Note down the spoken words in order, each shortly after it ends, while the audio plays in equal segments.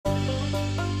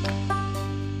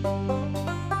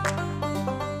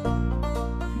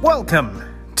Welcome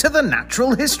to the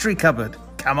Natural History Cupboard.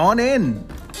 Come on in.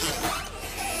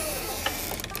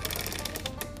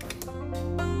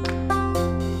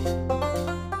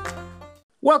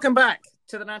 Welcome back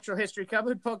to the Natural History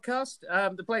Cupboard podcast,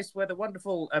 the place where the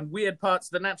wonderful and weird parts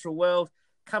of the natural world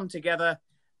come together.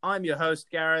 I'm your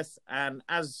host, Gareth, and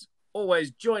as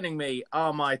always, joining me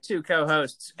are my two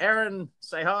co-hosts. Aaron,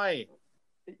 say hi.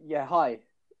 Yeah, hi.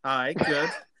 Hi,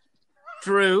 good.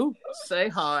 Drew, say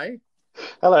hi.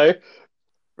 Hello.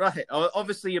 Right,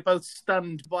 obviously you're both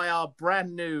stunned by our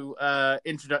brand new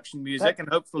introduction music, and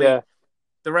hopefully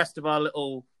the rest of our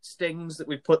little stings that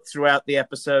we've put throughout the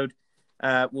episode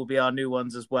will be our new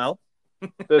ones as well.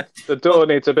 The door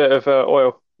needs a bit of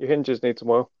oil. Your hinges need some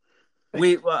oil.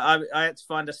 I had to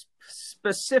find a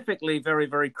specifically very,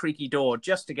 very creaky door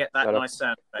just to get that nice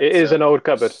sound effect. It is an old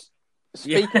cupboard.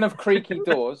 Speaking of creaky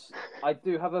doors, I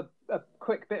do have a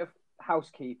quick bit of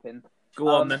housekeeping. Go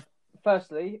on then.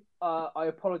 Firstly, I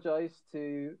apologise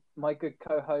to my good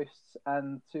co-hosts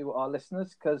and to our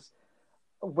listeners, because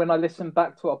when I listened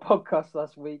back to our podcast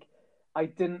last week, I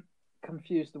didn't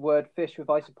confuse the word fish with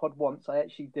isopod once. I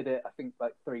actually did it, I think,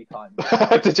 like 3 times.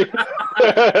 Did you?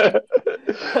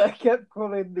 I kept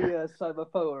calling the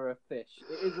Cyberpoa a fish.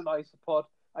 It is an isopod.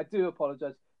 I do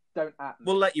apologise. Don't at me.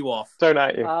 We'll let you off. Don't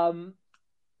at you.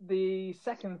 The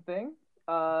second thing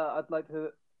I'd like to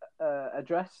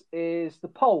address is the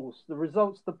polls, the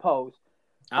results of the polls.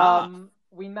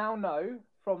 We now know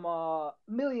from our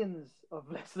millions of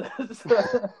listeners,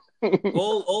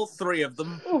 all three of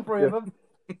them. All three of them.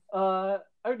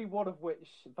 Only one of which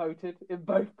voted in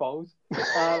both polls.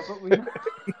 But we.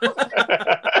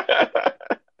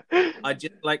 I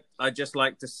just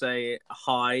like to say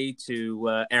hi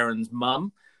to Aaron's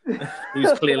mum,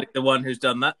 who's clearly the one who's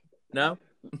done that. No,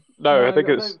 I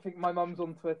don't think my mum's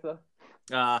on Twitter.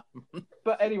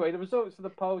 But anyway, the results of the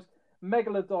polls: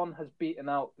 Megalodon has beaten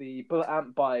out the bullet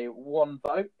ant by 1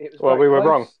 vote. It was we were close.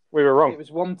 wrong. We were wrong. It was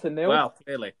 1-0. Well,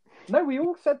 clearly. No, we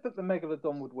all said that the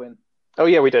Megalodon would win. Oh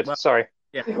yeah, we did. Well, Sorry.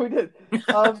 Yeah, we did.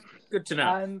 Good to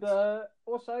know. And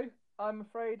also, I'm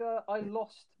afraid I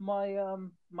lost my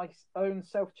my own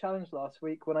self-challenge last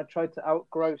week when I tried to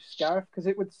outgrow Scarif, because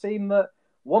it would seem that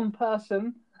one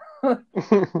person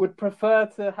would prefer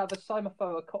to have a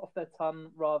Cyberpoa cut off their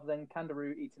tongue rather than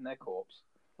kangaroo eating their corpse.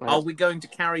 Are we going to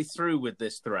carry through with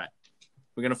this threat?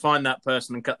 We're going to find that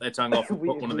person and cut their tongue off and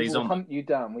put one of these on. We will hunt you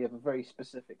down. We have a very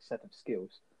specific set of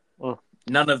skills.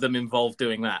 None of them involve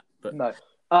doing that. But no.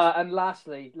 And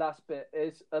lastly, last bit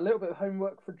is a little bit of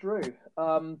homework for Drew.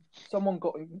 Someone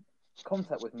got in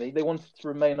contact with me. They wanted to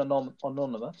remain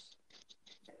anonymous.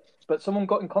 But someone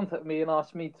got in contact with me and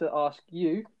asked me to ask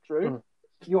you, Drew,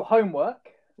 your homework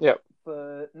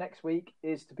for next week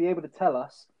is to be able to tell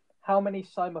us how many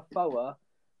Cyberpoa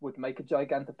would make a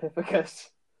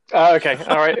Gigantopithecus. Okay,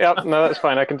 all right. Yep, no, that's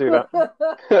fine. I can do that.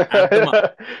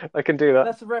 I can do that.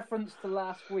 That's a reference to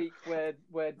last week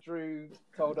where Drew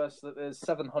told us that there's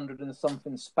 700 and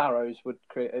something sparrows would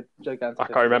create a Gigantopithecus. I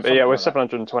can't remember. Yeah, we're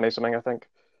 720 something, I think.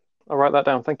 I'll write that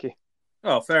down. Thank you.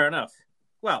 Oh, fair enough.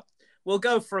 Well, we'll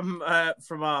go from our.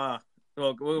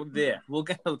 We'll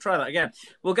try that again.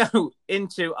 We'll go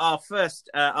into our first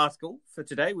article for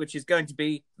today, which is going to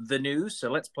be the news.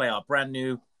 So let's play our brand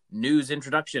new news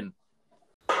introduction.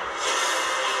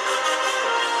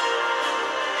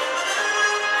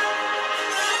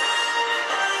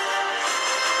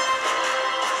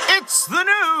 It's the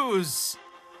news!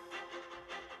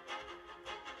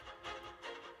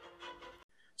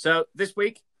 So this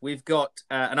week we've got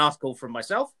an article from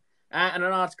myself and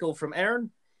an article from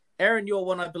Aaron. Aaron, your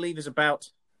one, I believe, is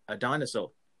about a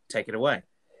dinosaur. Take it away.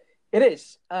 It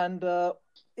is, and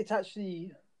it's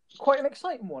actually quite an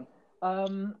exciting one.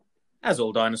 As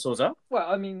all dinosaurs are. Well,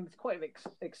 I mean, it's quite an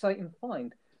exciting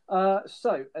find.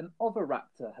 So, an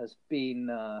oviraptor has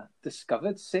been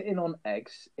discovered sitting on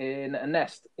eggs in a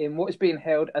nest in what is being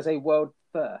hailed as a world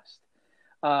first.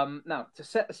 Now, to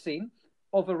set the scene,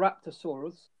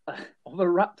 oviraptorosaurs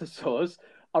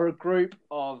are a group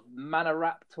of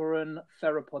Maniraptoran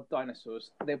theropod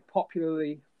dinosaurs. They're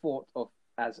popularly thought of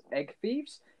as egg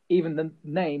thieves. Even the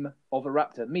name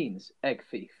oviraptor means egg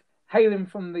thief. Hailing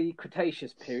from the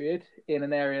Cretaceous period in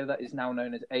an area that is now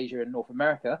known as Asia and North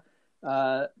America,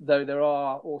 though there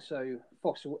are also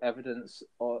fossil evidence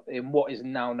in what is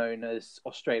now known as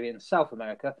Australia and South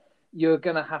America, you're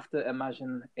going to have to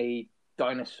imagine a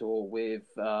dinosaur with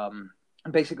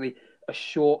basically a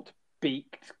short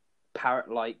beaked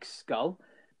parrot-like skull,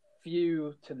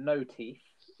 few to no teeth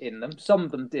in them. Some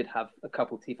of them did have a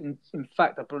couple teeth. In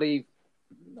fact, I believe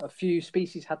a few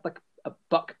species had like a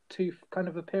buck tooth kind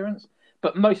of appearance,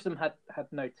 but most of them had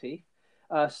no teeth.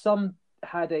 Some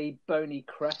had a bony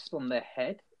crest on their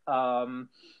head,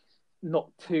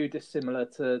 not too dissimilar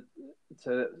to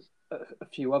a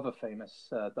few other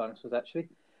famous dinosaurs, actually.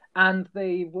 And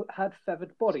they had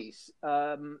feathered bodies.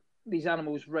 These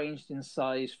animals ranged in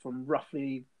size from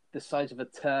roughly the size of a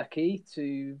turkey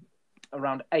to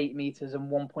around 8 meters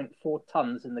and 1.4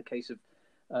 tons in the case of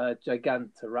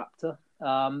Gigantoraptor,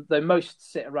 though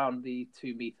most sit around the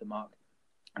 2 meter mark.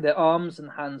 Their arms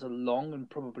and hands are long and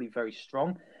probably very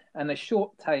strong, and their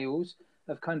short tails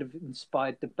have kind of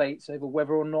inspired debates over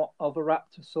whether or not other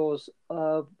raptorosaurs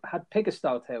had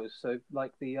pigger-style tails, so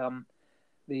like the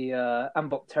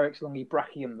Ambopteryx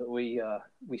longibrachium that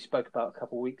we spoke about a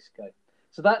couple of weeks ago.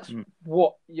 So that's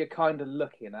what you're kind of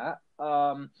looking at.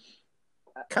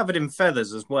 Covered in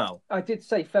feathers as well. I did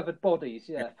say feathered bodies,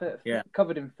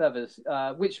 covered in feathers,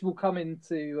 which will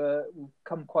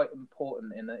come quite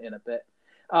important in a bit.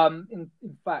 In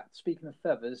fact, speaking of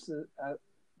feathers,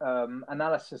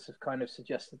 analysis have kind of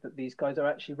suggested that these guys are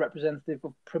actually representative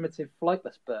of primitive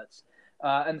flightless birds,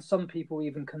 and some people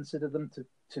even consider them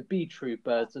to be true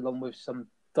birds, along with some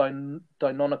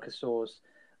Deinonychosaurs,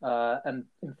 and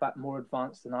in fact more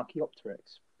advanced than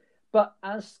Archaeopteryx. But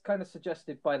as kind of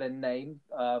suggested by their name,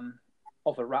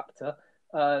 of a raptor,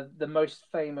 the most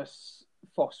famous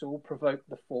fossil provoked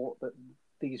the thought that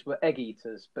these were egg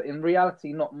eaters, but in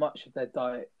reality, not much of their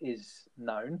diet is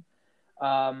known.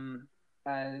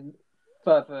 And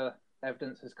further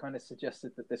evidence has kind of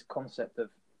suggested that this concept of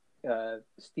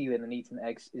stealing and eating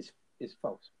eggs is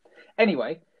false.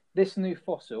 Anyway, this new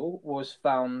fossil was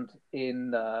found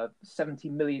in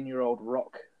 70-million-year-old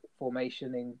rock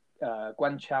formation in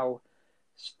Guangzhou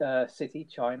City,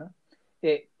 China.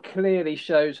 It clearly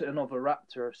shows an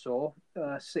oviraptorosaur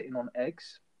sitting on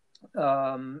eggs.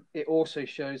 It also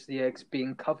shows the eggs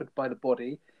being covered by the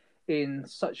body in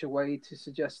such a way to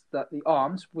suggest that the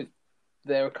arms, with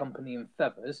their accompanying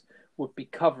feathers, would be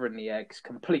covering the eggs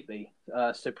completely,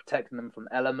 so protecting them from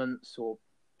elements or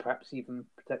perhaps even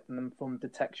protecting them from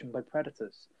detection by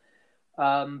predators.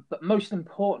 But most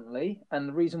importantly, and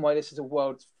the reason why this is a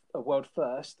world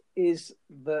first, is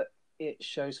that it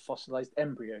shows fossilized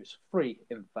embryos, 3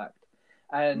 in fact.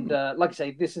 And like I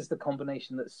say, this is the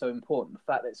combination that's so important. The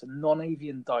fact that it's a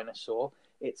non-avian dinosaur,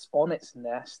 it's on its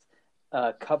nest,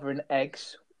 covering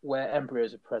eggs where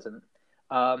embryos are present.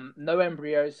 No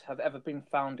embryos have ever been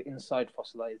found inside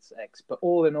fossilized eggs, but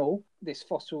all in all, this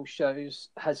fossil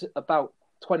has about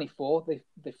 24.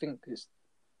 They think it's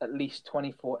at least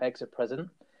 24 eggs are present.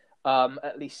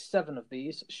 At least 7 of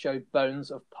these show bones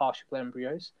of partial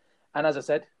embryos, and as I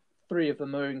said, 3 of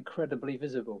them are incredibly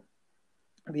visible.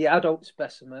 The adult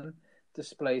specimen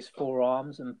displays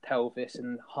forearms and pelvis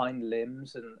and hind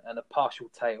limbs and a partial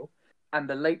tail. And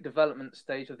the late development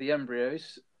stage of the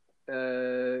embryos,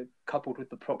 coupled with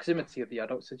the proximity of the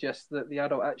adult, suggests that the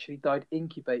adult actually died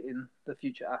incubating the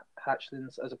future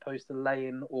hatchlings as opposed to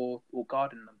laying or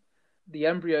guarding them. The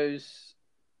embryos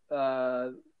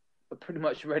are pretty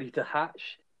much ready to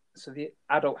hatch, so the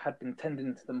adult had been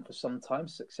tending to them for some time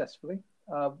successfully,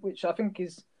 which I think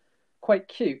is quite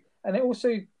cute. And it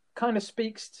also kind of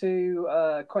speaks to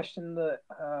a question that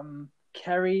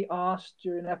Kerry asked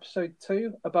during episode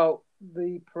 2 about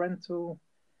the parental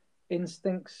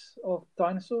instincts of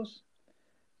dinosaurs.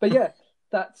 But yeah,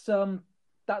 that's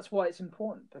why it's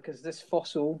important, because this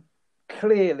fossil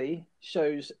clearly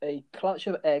shows a clutch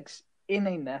of eggs in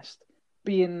a nest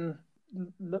being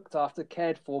looked after,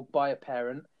 cared for by a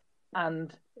parent,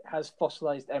 and has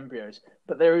fossilized embryos.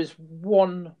 But there is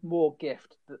one more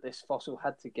gift that this fossil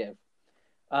had to give.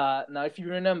 Now, if you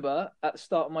remember, at the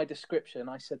start of my description,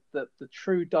 I said that the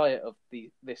true diet of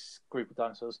this group of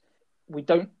dinosaurs, we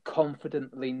don't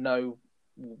confidently know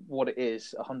what it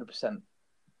is 100%.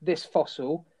 This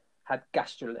fossil had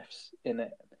gastroliths in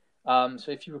it.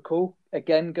 So if you recall,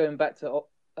 again, going back to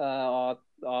our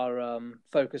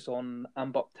focus on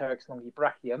Ambopteryx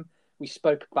longibrachium, we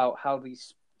spoke about how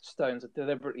these stones are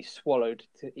deliberately swallowed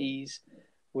to ease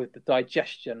with the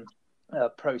digestion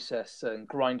process and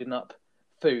grinding up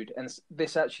food. And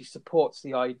this actually supports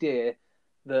the idea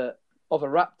that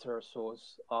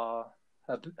oviraptorosaurs are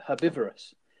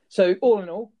herbivorous. So all in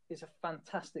all, it's a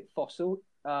fantastic fossil.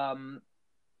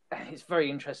 It's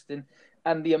very interesting,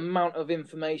 and the amount of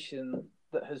information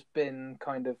that has been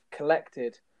kind of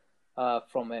collected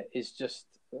from it is just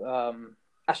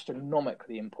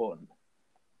astronomically important.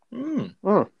 I've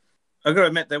got to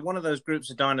admit, they're one of those groups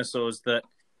of dinosaurs that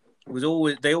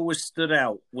they always stood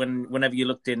out whenever you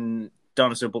looked in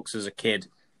dinosaur books as a kid,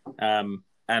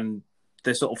 and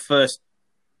the sort of first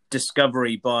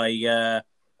discovery by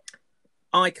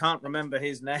I can't remember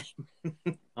his name.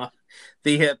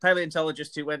 The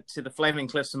paleontologist who went to the Flaming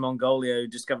Cliffs of Mongolia, who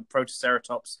discovered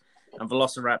Protoceratops and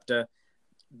Velociraptor,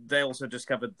 they also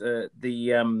discovered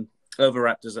the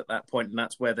oviraptors at that point, and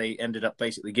that's where they ended up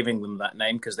basically giving them that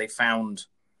name, because they found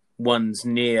ones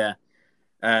near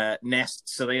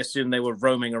nests, so they assumed they were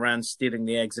roaming around stealing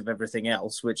the eggs of everything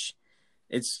else, which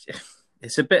it's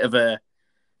a bit of a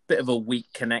weak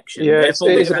connection. Yeah, it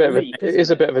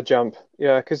is a bit of a jump.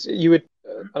 Yeah, because you would,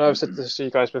 and I've said this to you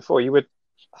guys before, you would,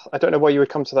 I don't know why you would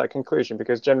come to that conclusion,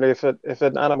 because generally if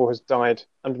an animal has died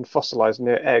and been fossilized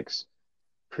near eggs,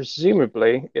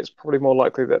 presumably it's probably more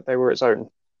likely that they were its own.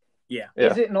 Yeah.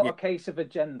 Is it not a case of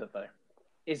agenda, though?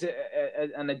 Is it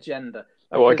an agenda?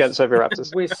 Well, against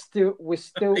oviraptors. We're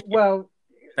still well,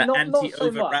 the not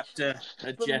anti-oviraptor so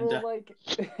much, agenda.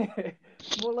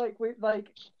 More like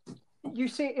you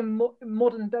see it in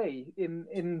modern day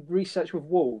in research with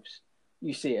wolves.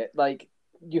 You see it like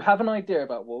you have an idea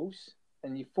about wolves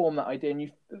and you form that idea,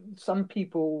 and some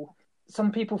people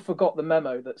forgot the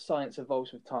memo that science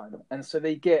evolves with time, and so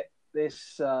they get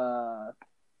this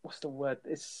what's the word?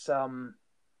 It's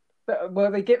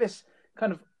they get this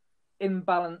kind of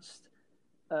imbalanced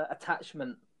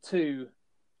attachment to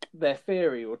their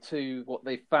theory or to what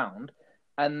they found,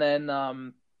 and then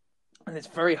and it's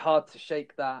very hard to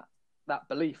shake that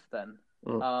belief. Then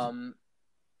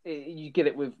you get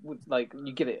it with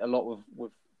you get it a lot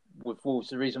with wolves.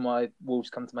 The reason why wolves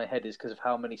come to my head is because of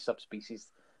how many subspecies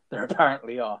there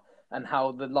apparently are, and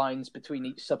how the lines between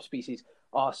each subspecies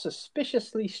are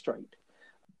suspiciously straight.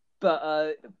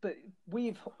 But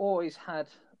we've always had,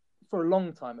 for a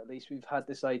long time at least, we've had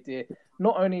this idea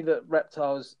not only that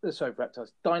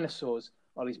dinosaurs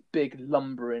are these big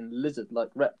lumbering lizard-like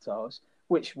reptiles,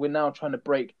 which we're now trying to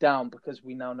break down because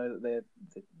we now know that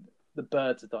the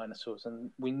birds are dinosaurs, and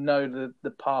we know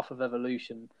the path of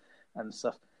evolution and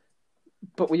stuff.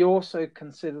 But we also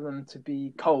consider them to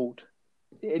be cold,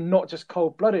 not just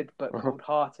cold-blooded, but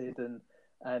cold-hearted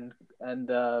and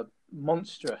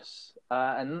monstrous,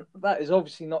 and that is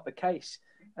obviously not the case.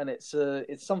 And it's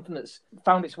something that's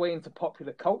found its way into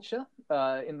popular culture.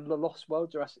 In The Lost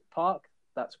World, Jurassic Park,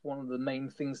 that's one of the main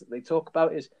things that they talk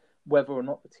about, is whether or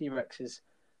not the T-Rexes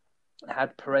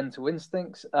had parental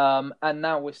instincts. And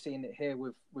now we're seeing it here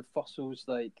with fossils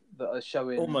that are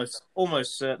showing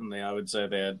almost certainly, I would say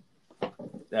they're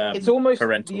it's almost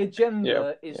parental. The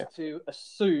agenda is to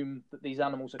assume that these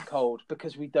animals are cold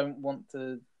because we don't want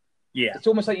to. Yeah, it's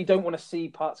almost like you don't want to see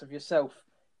parts of yourself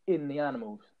in the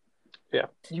animals. Yeah,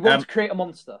 you want to create a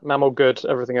monster. Mammal good,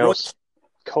 everything else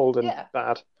cold and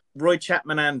bad. Roy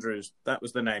Chapman Andrews, that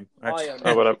was the name. I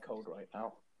am cold right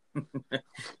now.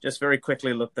 Just very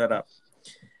quickly look that up.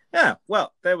 Yeah,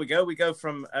 well, there we go. We go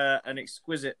from an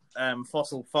exquisite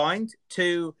fossil find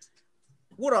to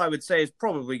what I would say is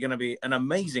probably going to be an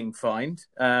amazing find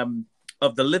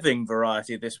of the living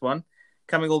variety. This one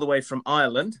coming all the way from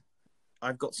Ireland.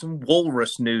 I've got some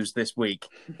walrus news this week.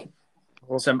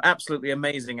 Some absolutely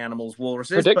amazing animals,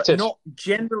 walruses, predicted. But not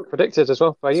generally predicted as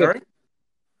well by you. Sorry,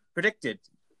 predicted.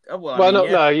 Oh,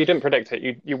 no, you didn't predict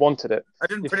it. You wanted it. I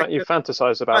didn't. You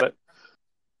fantasized about it.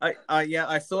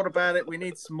 I thought about it. We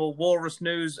need some more walrus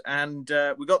news, and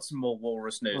we got some more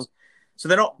walrus news. So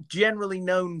they're not generally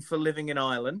known for living in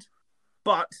Ireland,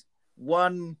 but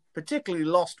one particularly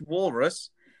lost walrus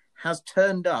has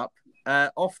turned up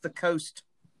off the coast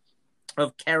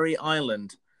of Kerry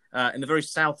Island in the very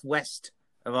southwest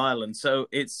of Ireland. So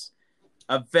it's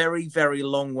a very, very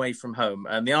long way from home.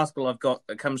 And the article I've got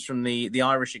comes from the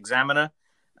Irish Examiner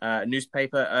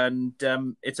newspaper, and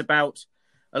it's about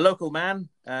a local man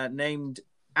named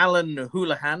Alan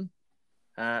Houlihan,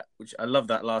 which I love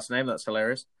that last name. That's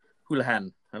hilarious.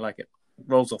 Houlihan, I like it.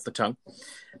 Rolls off the tongue.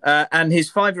 And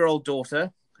his 5-year-old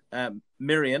daughter,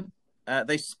 Miriam,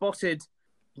 they spotted,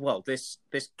 this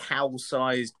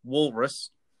cow-sized walrus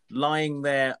lying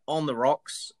there on the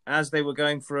rocks as they were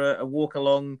going for a walk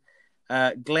along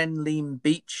Glenleam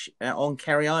Beach on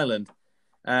Kerry Island.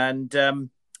 And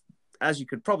as you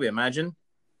could probably imagine,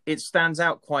 it stands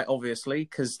out quite obviously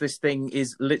because this thing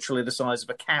is literally the size of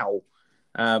a cow,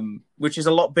 which is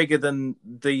a lot bigger than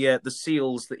the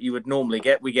seals that you would normally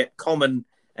get. We get common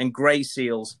and grey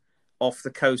seals off the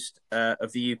coast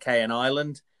of the UK and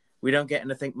Ireland. We don't get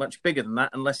anything much bigger than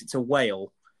that unless it's a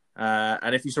whale.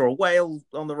 And if you saw a whale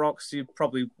on the rocks, you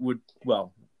probably would,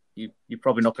 you're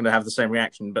probably not going to have the same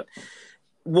reaction. But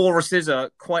walruses are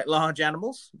quite large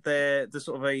animals. They're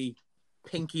sort of a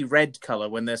pinky red colour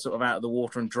when they're sort of out of the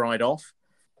water and dried off.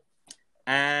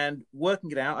 And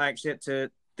working it out, I actually had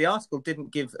to, the article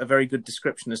didn't give a very good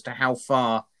description as to how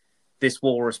far this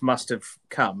walrus must have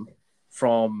come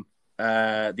from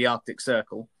the Arctic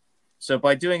Circle. So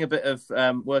by doing a bit of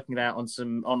working it out on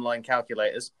some online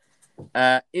calculators,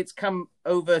 it's come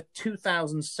over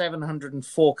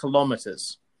 2,704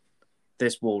 kilometers,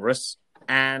 this walrus.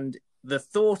 And the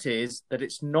thought is that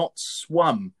it's not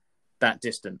swum that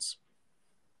distance.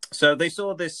 So they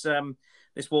saw this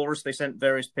walrus. They sent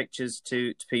various pictures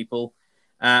to people.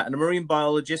 And a marine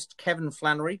biologist, Kevin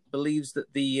Flannery, believes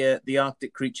that the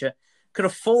Arctic creature could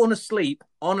have fallen asleep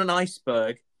on an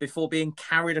iceberg before being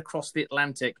carried across the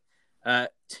Atlantic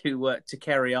to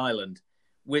Carey Island,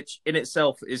 which in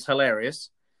itself is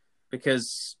hilarious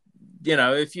because, you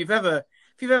know, if you've ever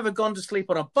gone to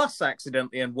sleep on a bus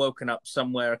accidentally and woken up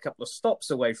somewhere a couple of stops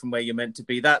away from where you're meant to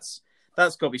be, that's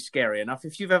got to be scary enough.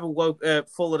 If you've ever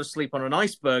fallen asleep on an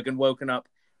iceberg and woken up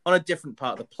on a different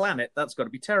part of the planet, that's got to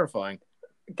be terrifying.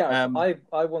 Gareth,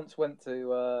 I once went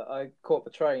to I caught the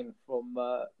train from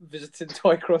visiting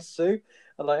Twycross Zoo,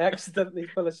 and I accidentally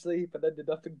fell asleep and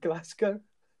ended up in Glasgow.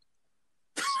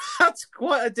 That's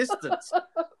quite a distance.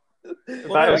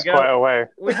 Well, that is quite a way.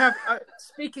 We have,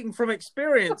 speaking from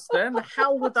experience then,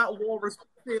 how would that walrus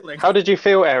be feeling? How did you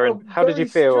feel, Aaron? How did you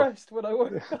feel? Stressed when I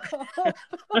woke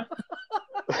up.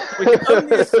 We can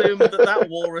only assume that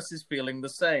walrus is feeling the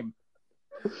same.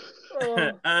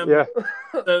 Yeah.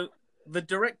 So the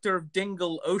director of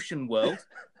Dingle Ocean World,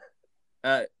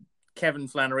 Kevin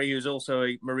Flannery, who's also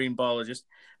a marine biologist,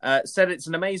 said it's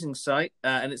an amazing sight,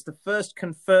 and it's the first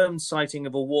confirmed sighting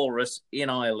of a walrus in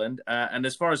Ireland. And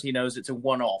as far as he knows, it's a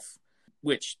one-off,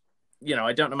 which, you know,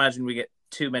 I don't imagine we get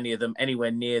too many of them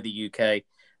anywhere near the UK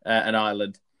and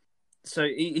Ireland. So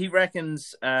he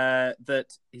reckons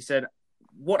that, he said,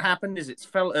 what happened is it's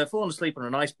fallen asleep on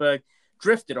an iceberg,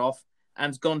 drifted off,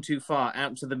 and gone too far out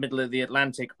into the middle of the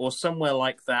Atlantic or somewhere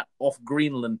like that, off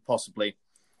Greenland possibly.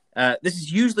 This is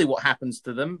usually what happens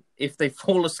to them if they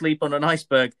fall asleep on an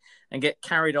iceberg and get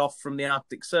carried off from the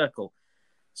Arctic Circle.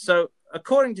 So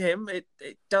according to him, it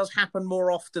does happen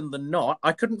more often than not.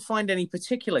 I couldn't find any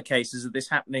particular cases of this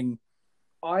happening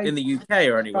in the UK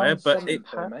or anywhere, but it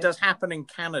does happen in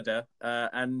Canada.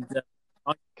 Can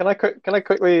I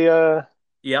quickly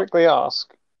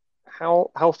ask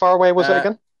how far away was it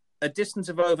again? A distance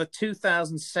of over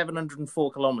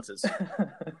 2,704 kilometers.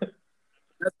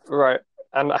 Right.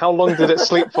 And how long did it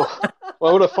sleep for?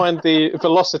 Well, I want to find the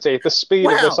velocity, the speed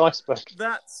of this iceberg.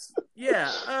 That's you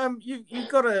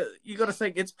gotta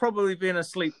think it's probably been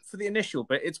asleep for the initial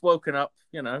bit. It's woken up,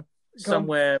 you know,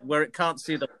 somewhere where it can't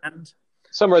see the land.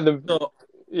 Somewhere in the in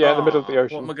the middle of the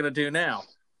ocean. What am I going to do now?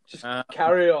 Just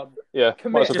carry on. Yeah,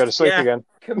 might as well go to sleep again.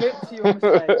 Commit to your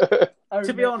mistake.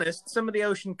 To be honest, some of the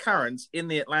ocean currents in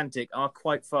the Atlantic are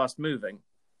quite fast moving,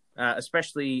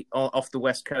 especially off the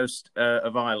west coast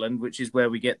of Ireland, which is where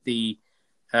we get the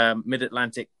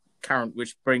mid-Atlantic current,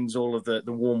 which brings all of the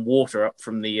warm water up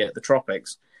from the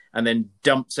tropics and then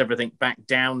dumps everything back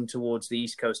down towards the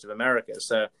east coast of America.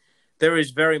 So there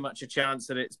is very much a chance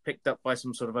that it's picked up by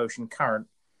some sort of ocean current.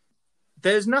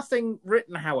 There's nothing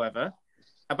written, however,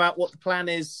 about what the plan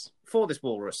is for this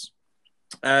walrus,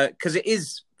 because it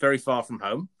is very far from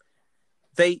home.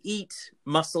 They eat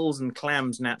mussels and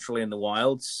clams naturally in the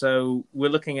wild, so we're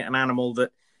looking at an animal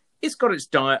that it's got its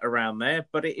diet around there,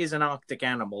 but it is an Arctic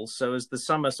animal. So as the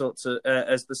summer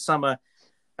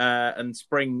and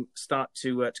spring start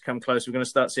to come close, we're going to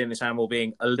start seeing this animal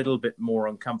being a little bit more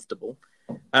uncomfortable.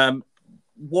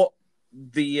 What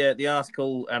the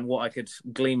article and what I could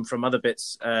glean from other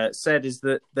bits said is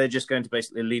that they're just going to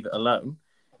basically leave it alone,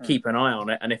 keep an eye on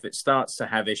it, and if it starts to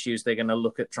have issues, they're going to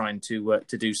look at trying to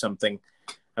do something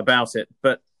about it.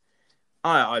 But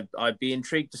I'd be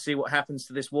intrigued to see what happens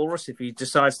to this walrus if he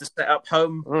decides to set up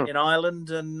home in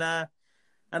Ireland and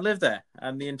live there,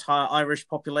 and the entire Irish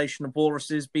population of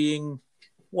walruses being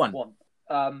one.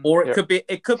 Or it could be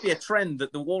a trend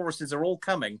that the walruses are all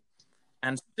coming,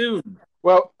 and soon.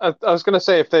 Well, I was going to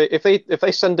say if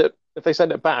they send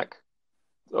it back,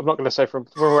 I'm not going to say from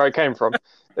where it came from.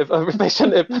 If they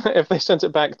sent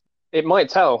it back, it might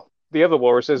tell the other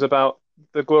walruses about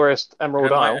the glorious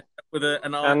Emerald Isle with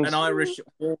an Irish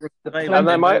walrus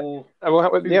available.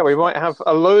 And we might have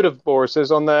a load of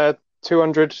walruses on their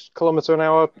 200 kilometer an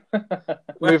hour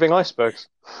moving icebergs.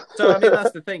 So I mean,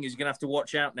 that's the thing, is you're gonna have to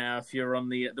watch out now if you're on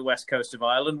the west coast of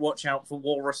Ireland. Watch out for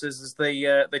walruses as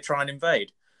they try and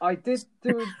invade. I did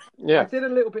a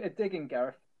little bit of digging,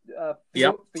 Gareth, for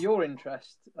your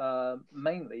interest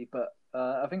mainly, but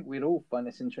I think we'd all find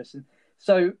this interesting.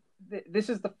 So this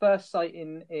is the first site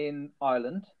in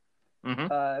Ireland.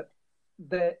 Mm-hmm.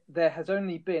 There has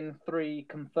only been 3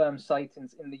 confirmed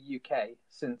sightings in the UK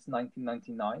since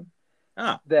 1999.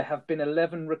 There have been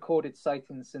 11 recorded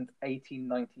sightings since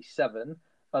 1897,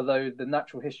 although the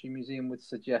Natural History Museum would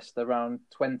suggest around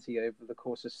 20 over the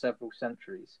course of several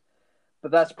centuries.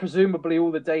 But that's presumably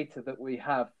all the data that we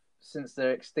have since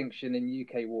their extinction in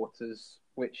UK waters,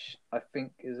 which I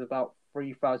think is about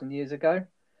 3,000 years ago.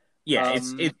 Yeah,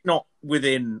 it's not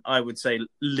within, I would say,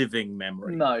 living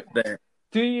memory. No. There.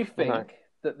 Do you think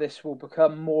that this will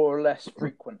become more or less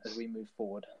frequent as we move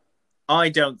forward? I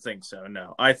don't think so.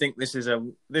 No, I think this is a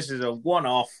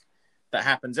one-off that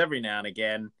happens every now and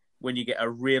again when you get a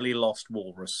really lost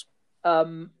walrus.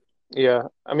 Yeah,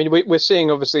 I mean, we're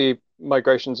seeing obviously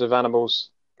migrations of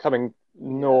animals coming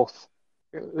north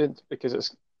because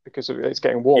it's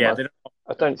getting warmer. Yeah,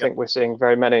 I don't think we're seeing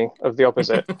very many of the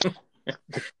opposite.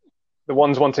 The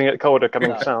ones wanting it colder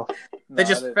coming south. They're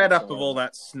just fed up of all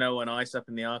that snow and ice up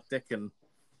in the Arctic, and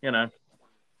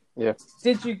Yeah.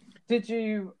 Did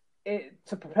you?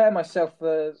 To prepare myself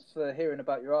for hearing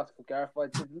about your article, Gareth, I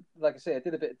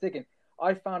did a bit of digging.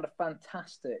 I found a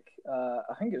fantastic,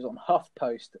 I think it was on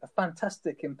HuffPost, a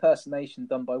fantastic impersonation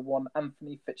done by one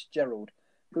Anthony Fitzgerald,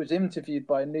 who was interviewed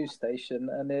by a news station,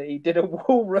 and he did a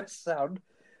walrus sound.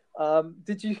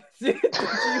 Did you hear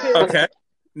Okay. It?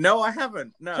 No, I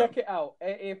haven't. No. Check it out.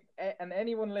 And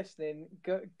anyone listening,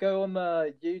 go on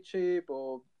YouTube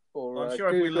or I'm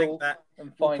sure Google if we link that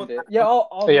and find it.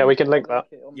 We can link that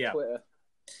on Twitter.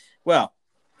 Well,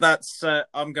 that's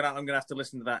I'm gonna have to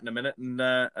listen to that in a minute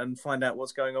and find out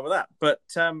what's going on with that. But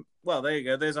there you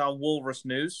go. There's our walrus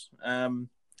news.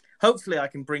 Hopefully, I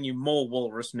can bring you more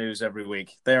walrus news every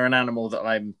week. They're an animal that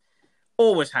I'm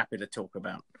always happy to talk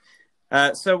about.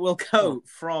 So we'll go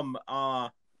from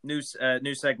our news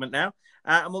segment now,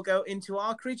 and we'll go into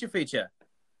our creature feature.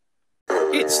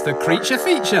 It's the creature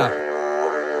feature.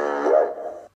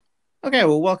 Okay,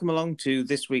 well, welcome along to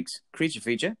this week's creature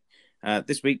feature.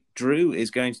 This week, Drew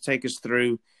is going to take us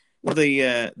through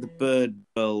the bird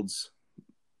world's,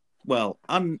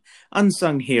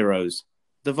 unsung heroes,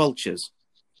 the vultures.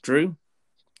 Drew,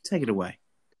 take it away.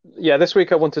 Yeah, this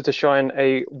week I wanted to shine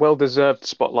a well-deserved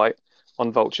spotlight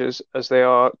on vultures, as they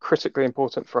are critically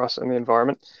important for us and the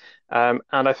environment, and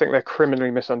I think they're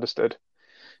criminally misunderstood.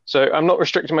 So I'm not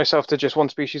restricting myself to just one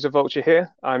species of vulture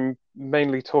here. I'm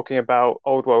mainly talking about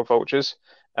old world vultures.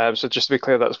 So just to be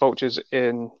clear, that's vultures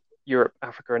in Europe,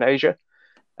 Africa, and Asia.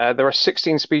 There are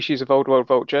 16 species of old world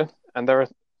vulture, and there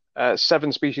are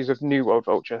 7 species of new world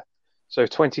vulture, so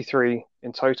 23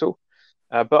 in total.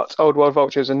 But old world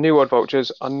vultures and new world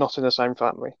vultures are not in the same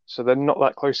family, so they're not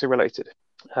that closely related.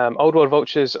 Old world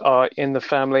vultures are in the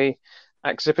family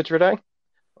Accipitridæ,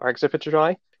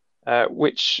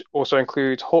 which also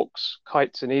includes hawks,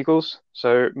 kites, and eagles,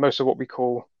 so most of what we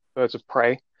call birds of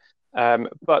prey.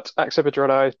 But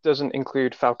Accipitridæ doesn't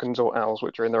include falcons or owls,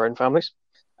 which are in their own families.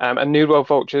 And New World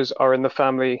vultures are in the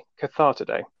family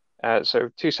Cathartidae, so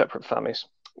 2 separate families.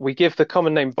 We give the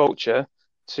common name vulture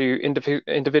to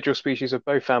individual species of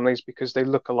both families because they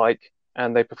look alike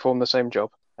and they perform the same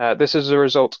job. This is a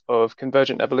result of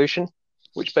convergent evolution,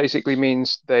 which basically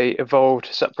means they evolved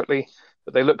separately,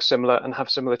 but they look similar and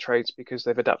have similar traits because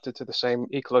they've adapted to the same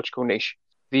ecological niche.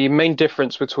 The main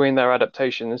difference between their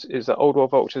adaptations is that old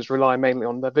world vultures rely mainly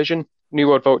on their vision, new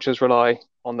world vultures rely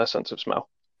on their sense of smell.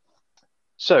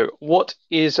 So what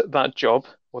is that job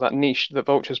or that niche that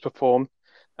vultures perform,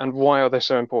 and why are they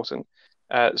so important?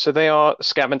 So they are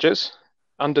scavengers,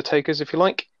 undertakers if you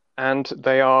like, and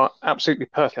they are absolutely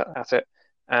perfect at it.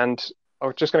 And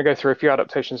I'm just going to go through a few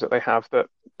adaptations that they have that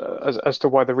as to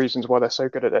why the reasons why they're so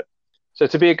good at it. So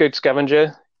to be a good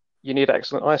scavenger, you need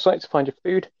excellent eyesight to find your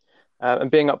food,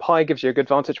 and being up high gives you a good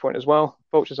vantage point as well.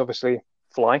 Vultures obviously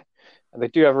fly, and they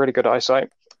do have really good eyesight,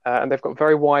 and they've got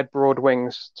very wide, broad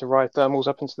wings to ride thermals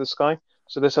up into the sky.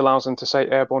 So this allows them to stay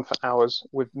airborne for hours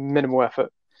with minimal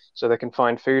effort, so they can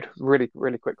find food really,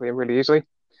 really quickly and really easily.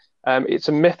 It's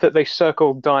a myth that they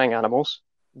circle dying animals.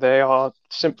 They are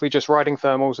simply just riding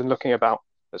thermals and looking about.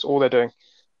 That's all they're doing,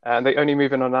 and they only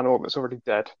move in on an animal that's already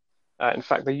dead. In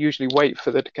fact, they usually wait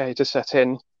for the decay to set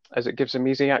in, as it gives them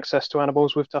easy access to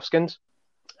animals with tough skins.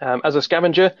 As a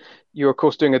scavenger, you're of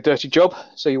course doing a dirty job,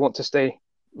 so you want to stay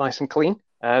nice and clean.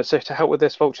 So to help with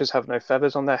this, vultures have no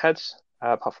feathers on their heads,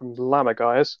 apart from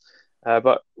lammergeiers.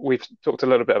 But we've talked a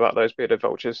little bit about those bearded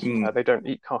vultures. They don't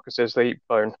eat carcasses, they eat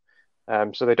bone,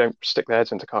 so they don't stick their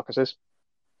heads into carcasses.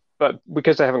 But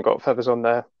because they haven't got feathers on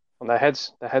their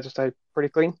heads stay pretty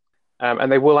clean.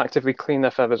 And they will actively clean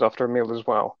their feathers after a meal as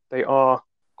well. They are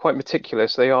quite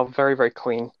meticulous. They are very, very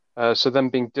clean. So them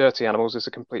being dirty animals is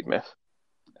a complete myth.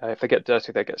 If they get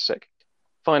dirty, they get sick.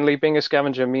 Finally, being a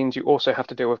scavenger means you also have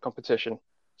to deal with competition.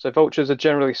 So vultures are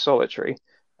generally solitary,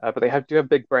 but they do have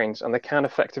big brains, and they can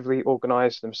effectively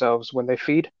organize themselves when they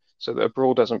feed so that a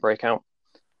brawl doesn't break out.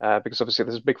 because obviously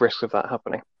there's a big risk of that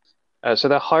happening. So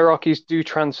their hierarchies do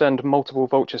transcend multiple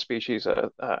vulture species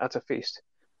at a feast.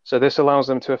 So this allows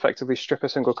them to effectively strip a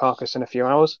single carcass in a few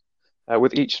hours,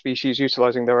 with each species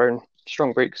utilizing their own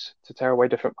strong beaks to tear away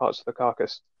different parts of the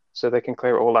carcass, so they can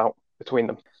clear it all out between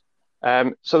them.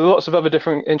 So there are lots of other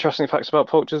different interesting facts about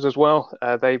vultures as well.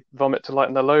 They vomit to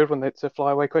lighten their load to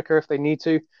fly away quicker if they need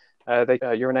to. They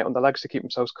urinate on their legs to keep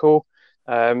themselves cool.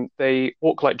 They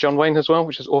walk like John Wayne as well,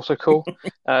 which is also cool.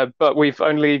 But we've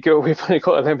only got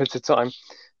a limited time.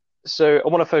 So I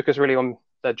want to focus really on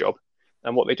their job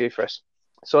and what they do for us.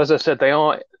 So as I said, they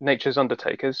are nature's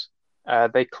undertakers.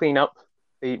 They clean up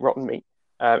the rotten meat.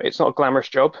 It's not a glamorous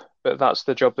job, but that's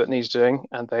the job that needs doing,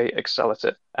 and they excel at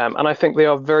it. And I think they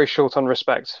are very short on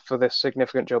respect for this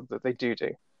significant job that they do.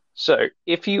 So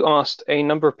if you asked a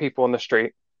number of people on the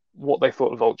street what they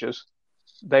thought of vultures,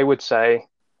 they would say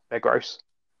they're gross,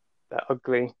 they're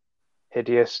ugly,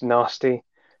 hideous, nasty.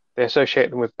 They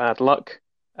associate them with bad luck,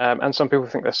 and some people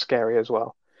think they're scary as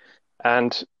well.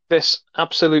 And this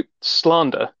absolute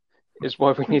slander is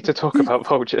why we need to talk about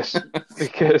vultures,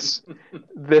 because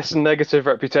this negative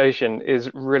reputation is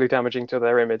really damaging to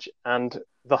their image and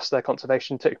thus their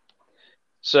conservation too.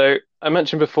 So I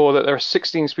mentioned before that there are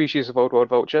 16 species of Old World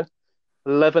vulture.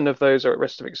 11 of those are at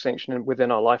risk of extinction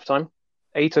within our lifetime.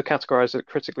 8 are categorized as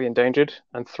critically endangered,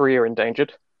 and 3 are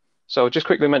endangered. So I'll just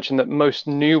quickly mention that most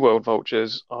New World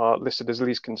vultures are listed as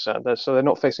least concern, so they're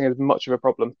not facing as much of a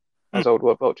problem as Old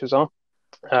World vultures are.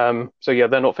 So yeah,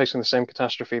 they're not facing the same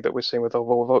catastrophe that we're seeing with Old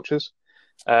World vultures,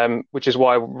 which is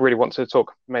why I really want to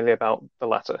talk mainly about the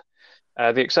latter.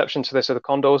 The exception to this are the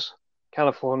condors,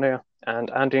 California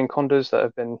and Andean condors that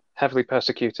have been heavily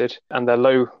persecuted, and their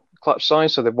low clutch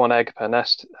size, so the one egg per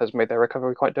nest, has made their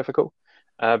recovery quite difficult.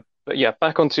 But yeah,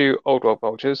 back onto Old World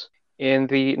vultures. In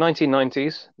the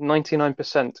 1990s,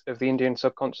 99% of the Indian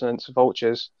subcontinent's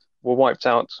vultures were wiped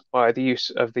out by the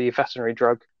use of the veterinary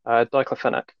drug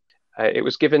diclofenac. It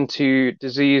was given to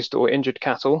diseased or injured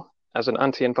cattle as an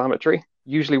anti-inflammatory,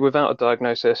 usually without a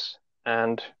diagnosis,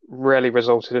 and rarely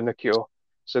resulted in a cure.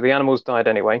 So the animals died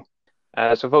anyway.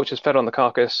 So vultures fed on the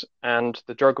carcass, and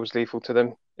the drug was lethal to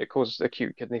them. It caused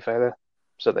acute kidney failure,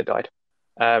 so they died.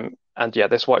 And yeah,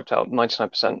 this wiped out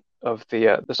 99% of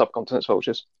the subcontinent's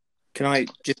vultures. Can I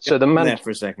just so there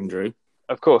for a second, Drew?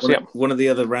 Of course, yeah. One of the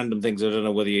other random things, I don't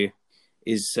know whether you,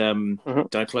 is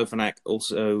diclofenac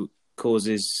also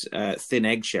causes thin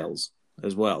eggshells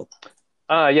as well.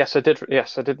 Yes, I did.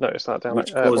 Yes, I did notice that down. I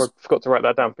forgot to write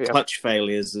that down. But yeah. Clutch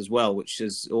failures as well, which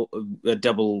is a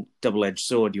double-edged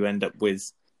sword. You end up with,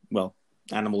 well,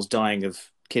 animals dying of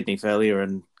kidney failure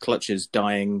and clutches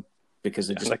dying because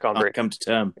they just can't come to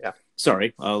term. Yeah.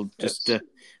 Sorry, I'll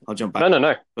jump back.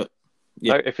 No. But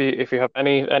yeah, no, if you have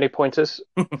any pointers,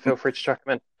 feel free to check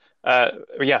them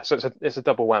in. Yeah, so it's a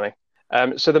double whammy.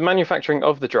 So the manufacturing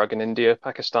of the drug in India,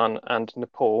 Pakistan, and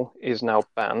Nepal is now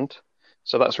banned.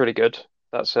 So that's really good.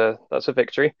 That's a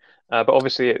victory. But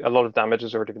obviously, a lot of damage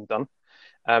has already been done.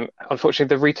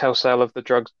 Unfortunately, the retail sale of the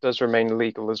drug does remain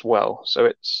legal as well. So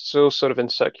it's still sort of in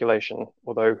circulation,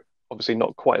 although obviously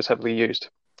not quite as heavily used.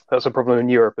 That's a problem in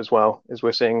Europe as well, is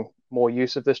we're seeing more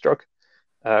use of this drug,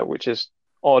 which is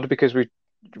odd because we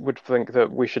would think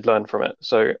that we should learn from it.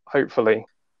 So hopefully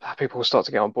people will start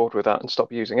to get on board with that and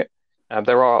stop using it.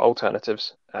 There are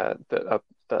alternatives that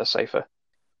are safer.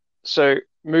 So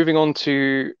moving on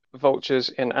to vultures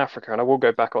in Africa, and I will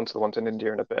go back onto the ones in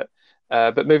India in a bit.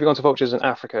 But moving on to vultures in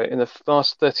Africa, in the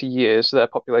last 30 years, their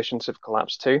populations have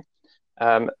collapsed too.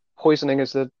 Poisoning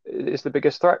is the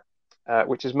biggest threat,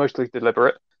 which is mostly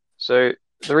deliberate. So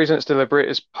the reason it's deliberate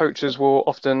is poachers will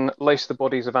often lace the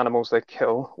bodies of animals they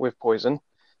kill with poison.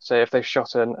 Say if they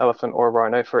shot an elephant or a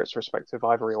rhino for its respective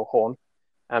ivory or horn.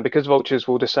 And because vultures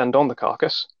will descend on the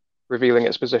carcass, revealing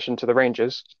its position to the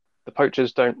rangers, the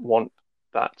poachers don't want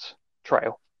that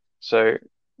trail. So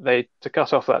to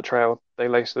cut off that trail, they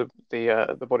lace the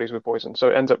bodies with poison. So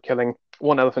it ends up killing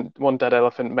one dead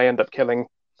elephant may end up killing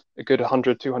a good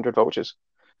 100, 200 vultures.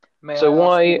 May I ask you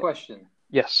a question?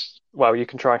 Yes. Well, you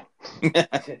can try.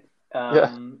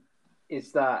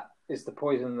 Is the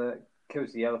poison that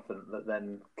kills the elephant that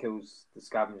then kills the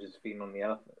scavengers feeding on the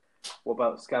elephant? What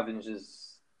about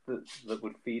scavengers that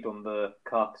would feed on the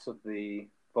carcass of the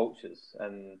vultures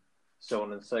and so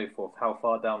on and so forth? How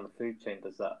far down the food chain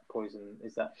is that poison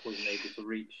able to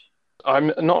reach? I'm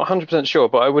not 100% sure,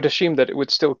 but I would assume that it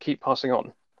would still keep passing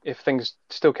on if things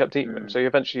still kept eating them. So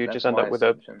eventually you just end up with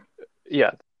assumption.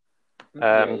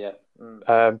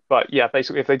 But yeah,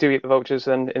 basically if they do eat the vultures,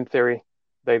 then in theory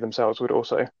they themselves would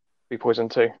also be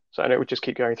poisoned too. So it would just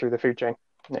keep going through the food chain.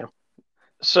 Yeah.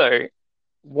 So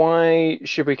why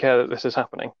should we care that this is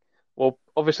happening? Well,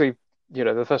 obviously,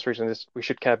 the first reason is we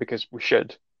should care because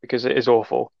it is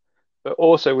awful. But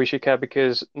also we should care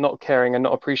because not caring and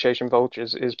not appreciating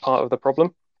vultures is part of the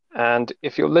problem. And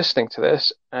if you're listening to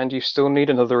this and you still need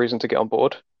another reason to get on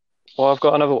board, well, I've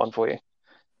got another one for you.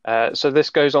 So this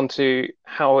goes on to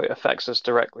how it affects us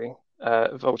directly,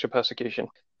 vulture persecution.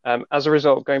 As a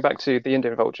result, going back to the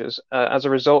Indian vultures, as a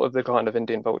result of the decline of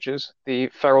Indian vultures, the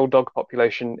feral dog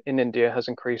population in India has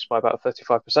increased by about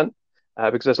 35%,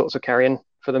 because there's lots of carrion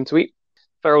for them to eat.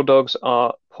 Feral dogs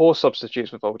are poor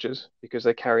substitutes for vultures because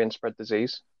they carry and spread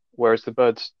disease, whereas the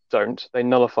birds don't. They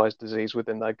nullify disease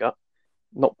within their gut.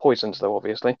 Not poisons, though,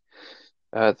 obviously.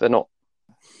 They're not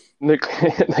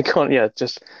nuclear. They can't,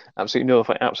 just absolutely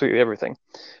nullify absolutely everything.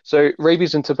 So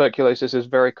rabies and tuberculosis is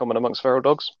very common amongst feral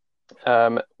dogs,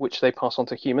 which they pass on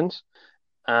to humans.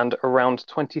 And around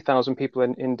 20,000 people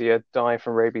in India die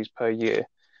from rabies per year.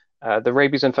 The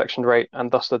rabies infection rate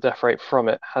and thus the death rate from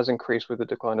it has increased with the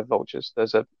decline of vultures.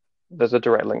 There's a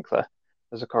direct link there.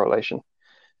 There's a correlation.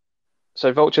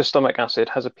 So vulture stomach acid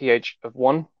has a pH of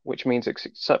 1, which means it's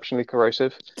exceptionally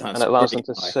corrosive, and it allows them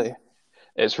to say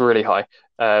it's really high,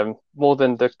 more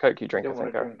than the Coke you drink, I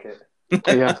think. Drink it.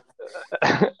 Yeah.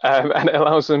 And it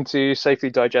allows them to safely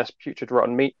digest putrid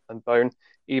rotten meat and bone,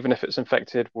 even if it's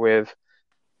infected with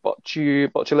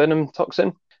botulinum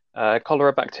toxin,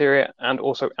 cholera bacteria, and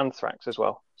also anthrax as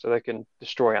well. So they can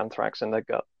destroy anthrax in their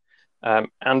gut.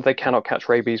 And they cannot catch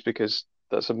rabies because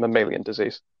that's a mammalian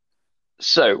disease.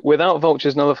 So without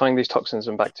vultures nullifying these toxins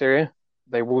and bacteria,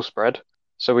 they will spread.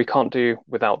 So we can't do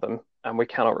without them, and we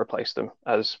cannot replace them,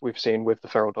 as we've seen with the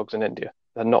feral dogs in India.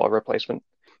 They're not a replacement.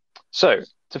 So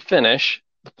to finish,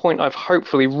 the point I've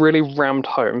hopefully really rammed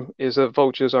home is that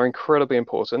vultures are incredibly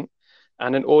important.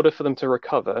 And in order for them to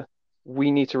recover,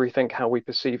 we need to rethink how we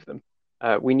perceive them.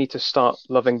 We need to start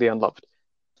loving the unloved.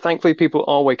 Thankfully, people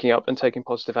are waking up and taking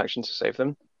positive action to save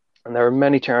them. And there are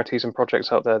many charities and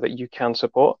projects out there that you can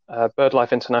support.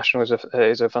 BirdLife International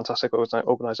is a fantastic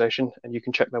organization, and you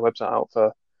can check their website out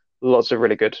for lots of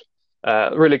really good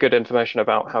information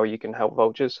about how you can help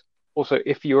vultures. Also,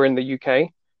 if you're in the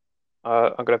UK,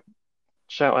 I'm going to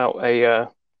shout out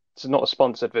it's not a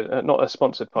sponsored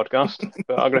podcast,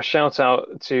 but I'm going to shout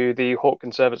out to the Hawke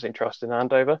Conservancy Trust in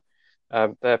Andover.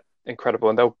 They're incredible,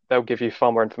 and they'll give you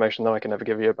far more information than I can ever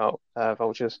give you about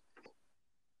vultures.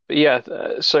 But yeah,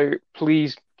 so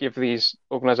please give these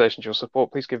organisations your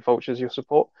support. Please give vultures your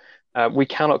support. We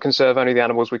cannot conserve only the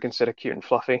animals we consider cute and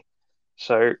fluffy.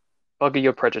 So bugger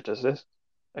your prejudices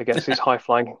against these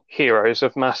high-flying heroes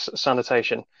of mass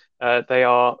sanitation. They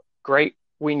are great.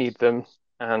 We need them,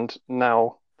 and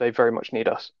now they very much need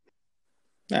us.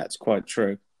 That's quite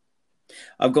true.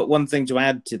 I've got one thing to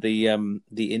add to the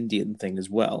Indian thing as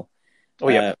well. Oh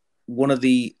yeah. One of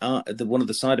the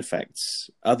side effects,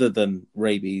 other than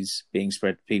rabies being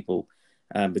spread to people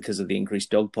because of the increased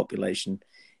dog population,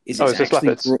 is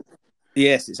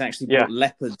it's actually brought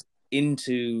leopards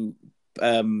into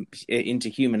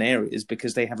human areas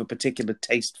because they have a particular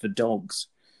taste for dogs,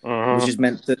 which has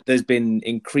meant that there's been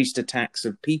increased attacks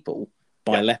of people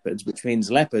by leopards, which means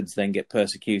leopards then get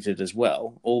persecuted as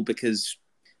well, all because,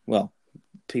 well,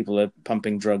 people are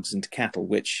pumping drugs into cattle,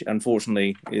 which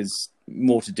unfortunately is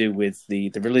more to do with the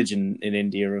religion in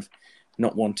India of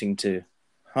not wanting to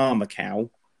harm a cow,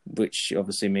 which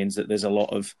obviously means that there's a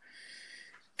lot of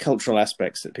cultural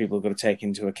aspects that people have got to take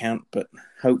into account, but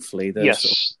hopefully those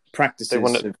sort of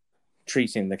practices of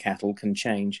treating the cattle can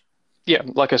change. Yeah,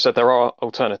 like I said, there are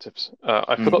alternatives.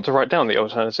 I forgot to write down the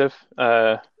alternative.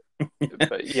 But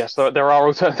yes, there are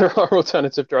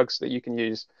alternative drugs that you can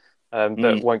use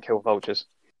that won't kill vultures.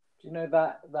 Do you know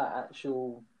that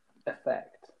actual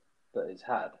effect that it's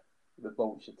had, the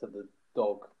vulture to the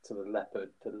dog, to the leopard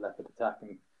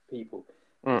attacking people?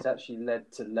 It's actually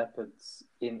led to leopards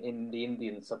in the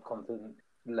Indian subcontinent.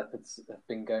 Leopards have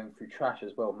been going through trash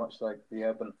as well, much like the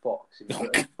urban fox in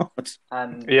Britain.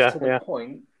 And to the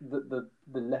point that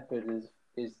the leopard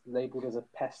is labelled as a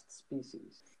pest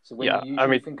species. So when you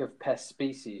usually think of pest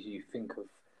species, you think of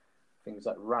things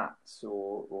like rats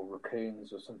or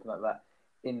raccoons or something like that.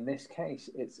 In this case,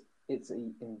 it's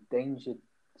an endangered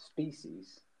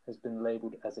species has been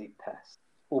labelled as a pest,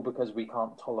 all because we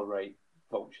can't tolerate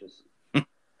vultures.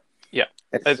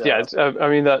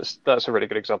 That's a really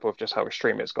good example of just how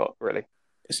extreme it's got, really.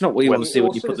 It's not what you want to see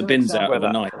when you put the bins out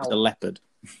overnight. It's a leopard.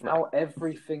 How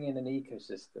everything in an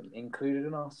ecosystem,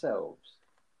 including ourselves,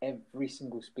 every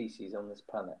single species on this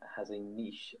planet has a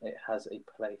niche, it has a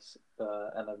place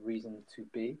and a reason to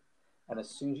be. And as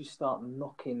soon as you start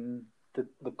knocking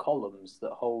the columns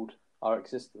that hold our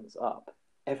existence up,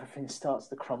 everything starts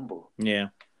to crumble. Yeah.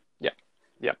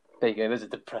 There you go. There's a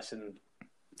depressing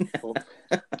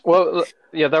Well,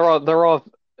 yeah, there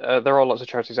are lots of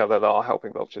charities out there that are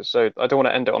helping vultures. So I don't want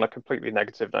to end it on a completely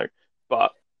negative note,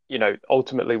 but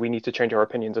ultimately we need to change our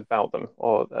opinions about them,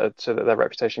 or so that their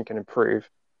reputation can improve,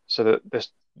 so that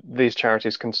these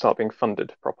charities can start being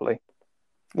funded properly.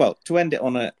 Well, to end it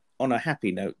on a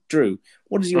happy note, Drew,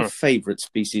 what is your favourite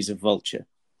species of vulture?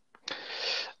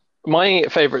 My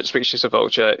favourite species of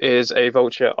vulture is a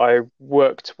vulture I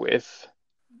worked with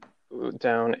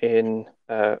down in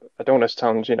I don't want to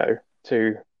sound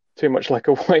too much like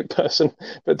a white person,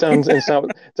 but down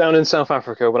in South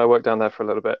Africa when I worked down there for a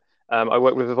little bit. I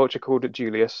worked with a vulture called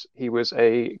Julius. He was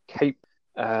a Cape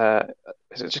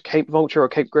is it just Cape vulture or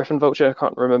Cape Griffin vulture? I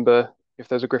can't remember if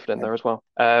there's a griffin in there as well.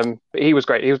 But he was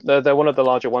great. They're one of the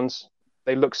larger ones.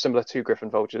 They look similar to griffin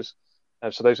vultures.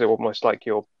 So those are almost like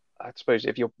I suppose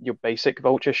if your basic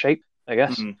vulture shape, I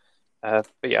guess. Mm.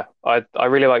 But yeah, I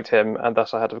really liked him, and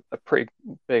thus I had a pretty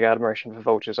big admiration for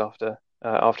vultures after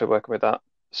working with that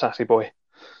sassy boy.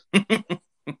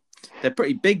 They're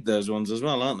pretty big, those ones as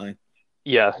well, aren't they?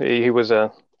 Yeah, he was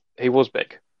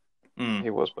big. Mm.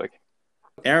 He was big.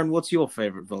 Aaron, what's your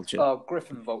favourite vulture?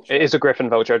 Griffin vulture. It is a griffin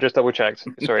vulture. I just double checked.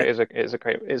 Sorry,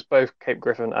 it's both Cape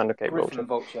Griffin and a Cape Griffin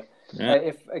vulture. Yeah.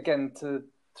 If again to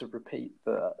repeat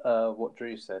what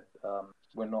Drew said,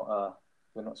 we're not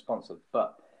sponsored,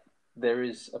 but there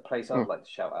is a place I'd like to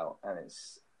shout out, and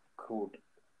it's called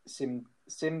Sim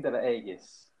de la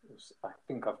Aegis. I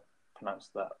think I've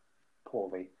pronounced that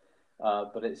poorly,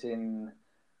 but it's in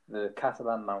the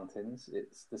Catalan mountains.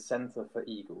 It's the Centre for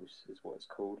Eagles, is what it's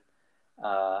called,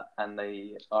 and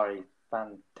they are a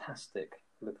fantastic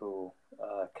little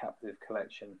captive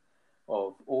collection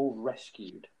of all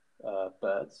rescued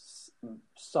birds.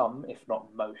 Some, if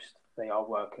not most, they are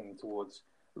working towards.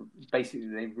 Basically,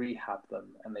 they rehab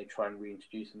them and they try and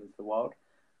reintroduce them into the wild.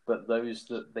 But those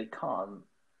that they can't,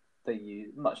 they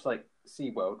use, much like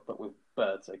SeaWorld, but with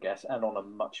birds, I guess, and on a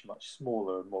much, much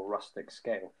smaller and more rustic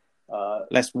scale.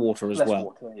 Less water as well. Less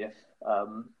water, yeah.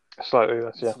 Slightly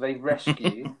less, yeah. So they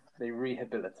rescue, they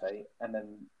rehabilitate, and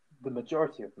then the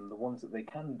majority of them, the ones that they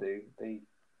can do, they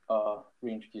are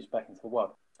reintroduced back into the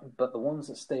wild. But the ones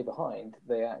that stay behind,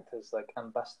 they act as like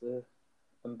ambassadors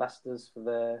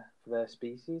for their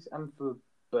species and for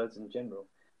birds in general.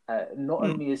 Not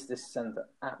only is this centre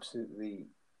absolutely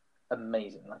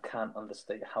amazing, I can't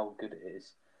understate how good it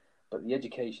is, but the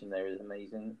education there is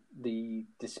amazing. The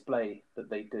display that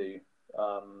they do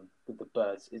with the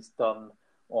birds, it's done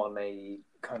on a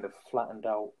kind of flattened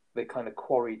out, they kind of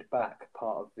quarried back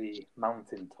part of the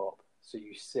mountain top, so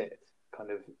you sit kind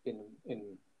of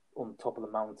in on top of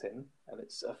the mountain, and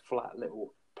it's a flat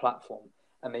little platform,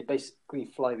 and they basically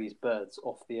fly these birds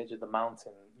off the edge of the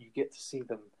mountain. You get to see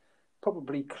them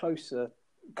probably closer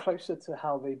to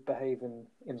how they behave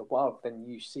in the wild than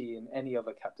you see in any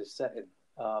other captive setting.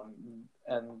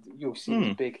 And you'll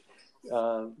see big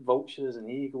vultures and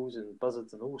eagles and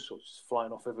buzzards and all sorts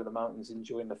flying off over the mountains,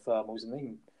 enjoying the thermals, and they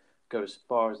can go as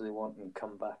far as they want and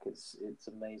come back. It's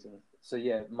amazing. So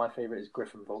yeah, my favourite is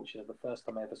Griffin vulture. The first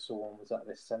time I ever saw one was at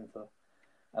this centre,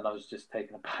 and I was just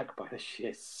taken aback by the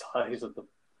sheer size of the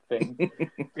thing.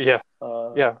 Yeah.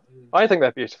 I think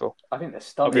they're beautiful. I think they're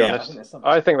stunning. I'll be honest.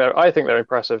 I think they're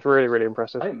impressive. Really, really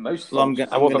impressive. I think most. Well, I'm going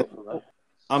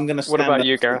to. What about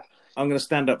you, Gareth? I'm going to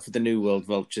stand up for the New World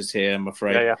vultures here. I'm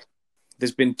afraid. Yeah.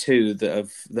 There's been two that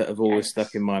have always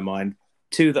stuck in my mind.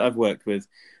 Two that I've worked with.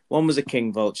 One was a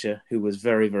king vulture who was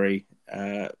very, very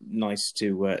nice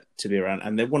to be around,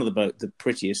 and they're one of the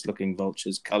prettiest looking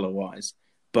vultures colour wise.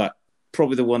 But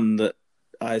probably the one that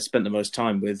I spent the most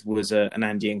time with was an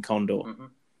Andean condor. Mm-hmm.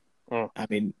 Oh. I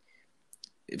mean,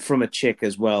 from a chick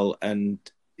as well, and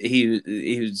he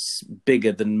was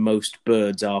bigger than most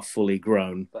birds are fully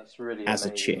grown. That's really as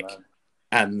amazing, a chick, man.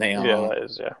 And they are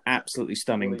absolutely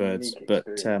stunning birds. But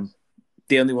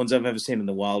the only ones I've ever seen in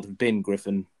the wild have been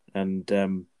griffin and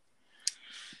the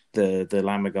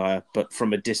lammergeier, but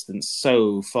from a distance,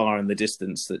 so far in the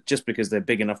distance that just because they're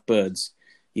big enough birds,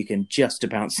 you can just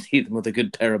about see them with a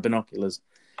good pair of binoculars.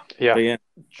 Yeah.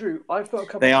 Drew, I've got a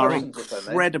couple they of are questions.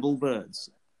 incredible birds.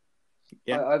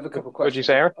 Yeah. I have a couple of questions. What did you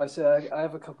say, Aaron? I said I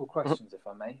have a couple of questions, if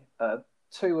I may.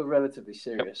 Two are relatively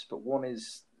serious, but one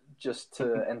is just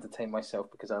to entertain myself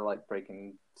because I like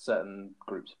breaking certain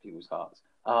groups of people's hearts.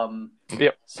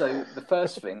 So the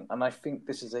first thing, and I think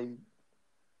this is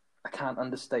I can't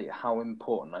understate how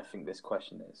important I think this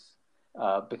question is,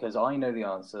 because I know the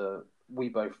answer.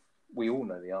 We all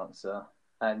know the answer,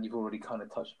 and you've already kind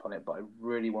of touched upon it, but I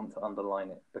really want to underline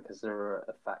it because there are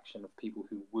a faction of people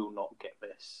who will not get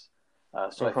this.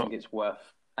 So I think it's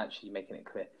worth actually making it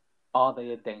clear. Are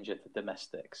they a danger to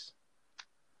domestics?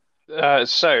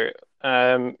 So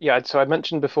I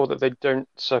mentioned before that they don't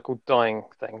circle dying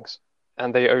things,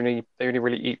 and they only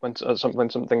really eat when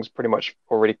something's pretty much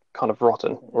already kind of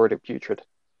rotten, already putrid.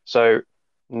 So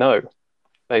no,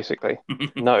 basically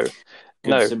no, Good,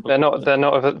 no, simple. they're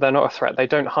not a threat. They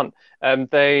don't hunt.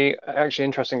 They actually,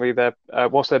 interestingly, they're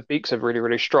whilst their beaks are really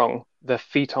really strong, their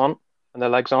feet aren't, and their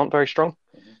legs aren't very strong.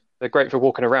 They're great for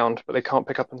walking around, but they can't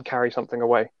pick up and carry something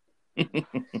away.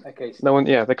 Okay, so No one,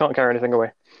 yeah, they can't carry anything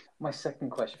away. my second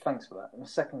question, thanks for that. My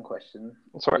second question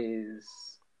That's all right. is,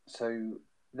 so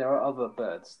there are other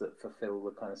birds that fulfill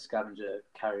the kind of scavenger,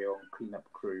 carry-on,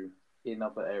 clean-up crew in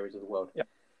other areas of the world. Yeah.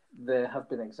 There have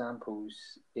been examples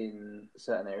in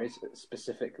certain areas,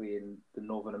 specifically in the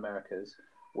Northern Americas,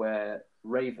 where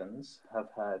ravens have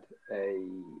had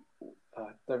I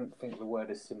don't think the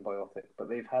word is symbiotic, but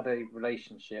they've had a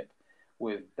relationship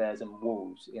with bears and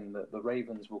wolves in that the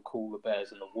ravens will call the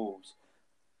bears and the wolves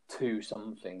to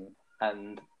something,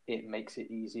 and it makes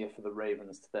it easier for the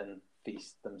ravens to then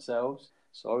feast themselves.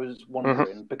 So I was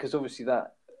wondering, because obviously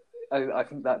I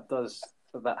think that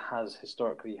has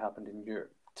historically happened in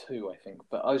Europe too, I think.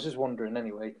 But I was just wondering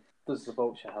anyway, does the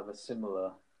vulture have a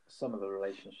similar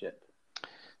relationship?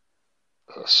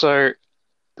 So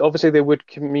obviously they would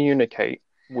communicate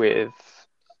with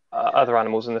other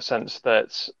animals in the sense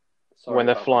that when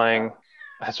they're flying,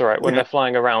 that's all right. When they're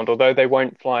flying around, although they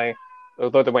won't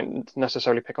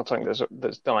necessarily pick on something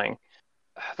that's dying,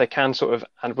 they can sort of,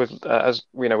 and with as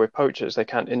we know with poachers, they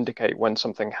can indicate when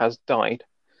something has died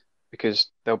because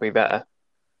they'll be there.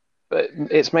 But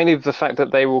it's mainly the fact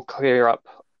that they will clear up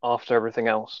after everything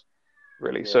else,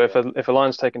 really. So if a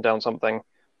lion's taken down something,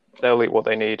 they'll eat what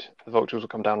they need. The vultures will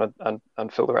come down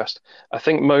and fill the rest. I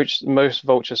think most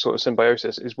vulture sort of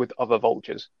symbiosis is with other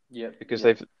vultures. Because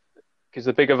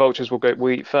the bigger vultures will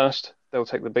eat first. They'll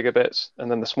take the bigger bits,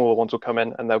 and then the smaller ones will come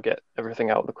in and they'll get everything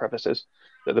out of the crevices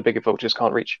that the bigger vultures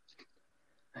can't reach.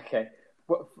 Okay.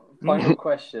 Well, final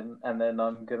question, and then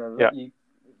I'm gonna let you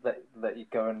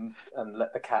go and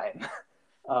let the cat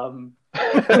in.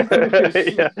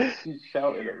 She's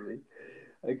shouting at me.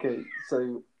 Okay,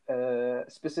 so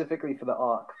specifically for the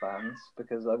Ark fans,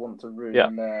 because I want to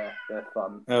ruin their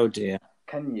fun. Oh dear.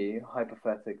 Can you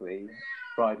hypothetically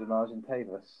ride an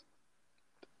Argentavis?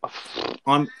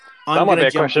 I'm that might be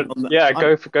a question.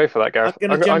 Go for that, Gareth. I'm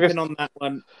going to jump in on that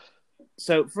one.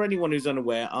 So, for anyone who's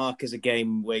unaware, Ark is a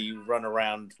game where you run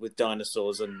around with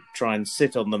dinosaurs and try and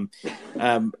sit on them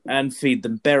and feed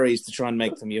them berries to try and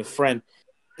make them your friend.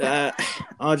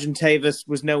 Argentavis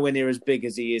was nowhere near as big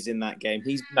as he is in that game.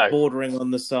 He's bordering on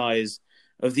the size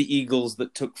of the eagles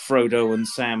that took Frodo and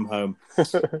Sam home.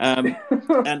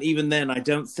 And even then, I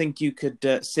don't think you could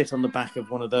sit on the back of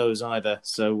one of those either.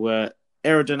 So,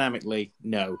 aerodynamically,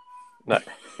 no.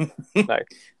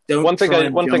 One thing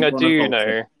I do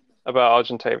know about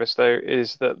Argentavis, though,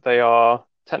 is that they are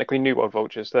technically New World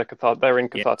vultures. They're in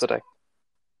Qatar today.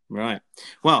 Right.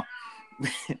 Well,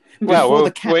 before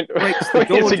the cat breaks the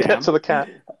door down, get to the cat.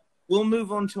 We'll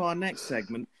move on to our next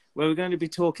segment, where we're going to be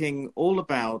talking all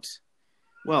about,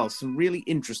 well, some really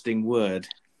interesting word.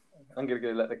 I'm going to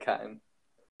go let the cat in.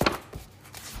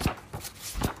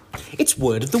 It's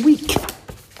Word of the Week.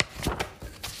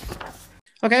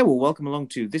 Okay, well, welcome along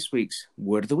to this week's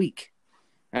Word of the Week,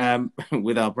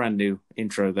 with our brand new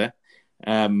intro there.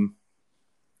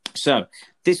 So,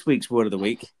 this week's Word of the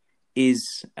Week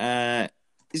is going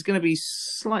to be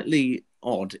slightly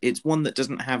odd. It's one that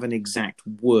doesn't have an exact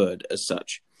word as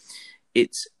such.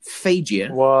 It's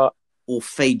phagia or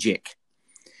phagic.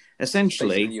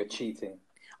 Essentially, basically, you're cheating.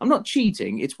 I'm not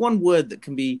cheating. It's one word that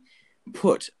can be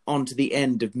put onto the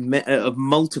end of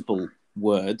multiple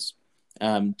words.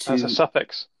 That's a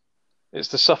suffix. It's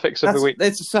the suffix of the week.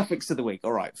 It's a suffix of the week.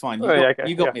 All right, fine.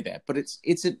 You got me there. But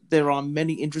there are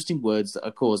many interesting words that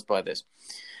are caused by this.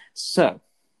 So,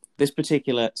 this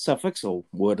particular suffix or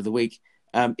word of the week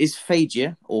is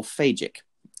phagia or phagic.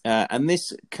 And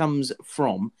this comes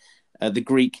from the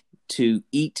Greek to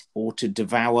eat or to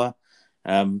devour.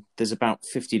 There's about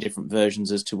 50 different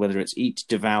versions as to whether it's eat,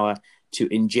 devour, to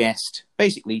ingest,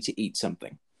 basically to eat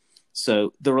something.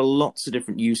 So there are lots of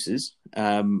different uses,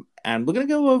 and we're going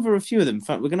to go over a few of them. In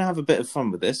fact, we're going to have a bit of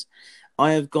fun with this.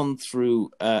 I have gone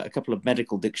through a couple of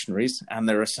medical dictionaries, and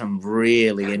there are some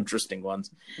really interesting ones.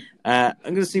 I'm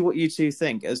going to see what you two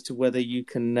think as to whether you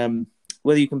can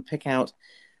pick out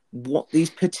what these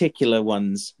particular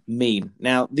ones mean.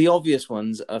 Now, the obvious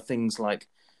ones are things like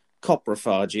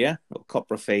coprophagia or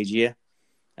coprophagia,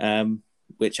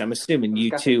 which I'm assuming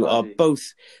you two are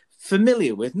both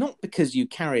familiar with, not because you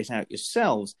carry it out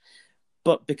yourselves,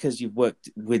 but because you've worked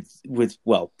with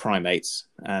primates,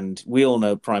 and we all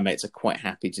know primates are quite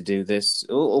happy to do this.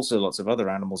 Also, lots of other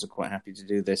animals are quite happy to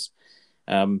do this.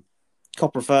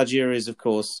 Coprophagia is, of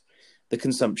course, the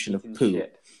consumption of poo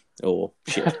Shit. or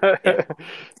shit. Yeah.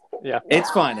 Yeah. It's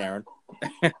fine, Aaron.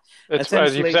 It's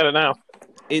as you've said it now.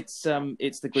 It's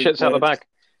the Greek Shit's out the word bag.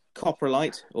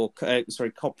 coprolite, or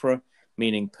copra,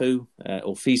 meaning poo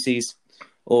or feces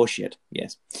or shit.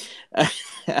 Yes,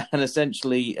 and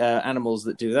essentially animals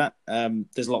that do that.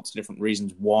 There's lots of different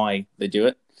reasons why they do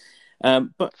it.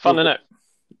 But Fun, innit?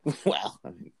 Well, I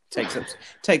mean, takes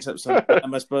up some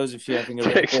time, I suppose, if you're having a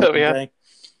really day.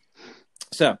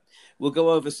 So we'll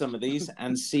go over some of these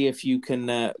and see if you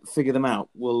can figure them out.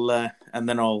 And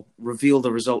then I'll reveal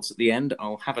the results at the end.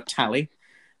 I'll have a tally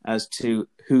as to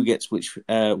who gets which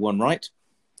one right.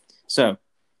 So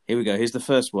here we go. Here's the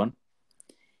first one: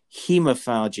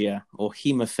 hemophagia or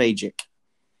hemophagic.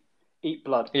 Eat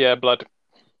blood. Yeah, blood.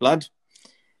 Blood.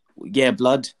 Yeah,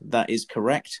 blood. That is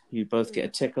correct. You both get a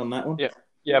tick on that one.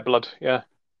 Yeah, blood. Yeah.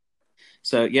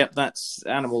 So, that's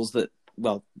animals that,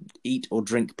 eat or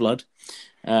drink blood.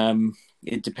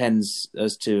 It depends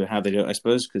as to how they do it, I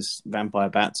suppose, because vampire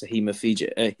bats are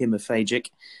hemophagic,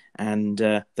 and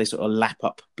they sort of lap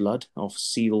up blood off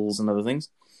seals and other things.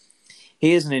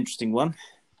 Here's an interesting one: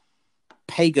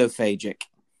 pagophagic.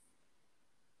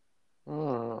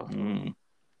 Oh.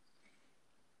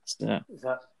 So, Is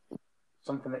that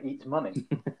something that eats money?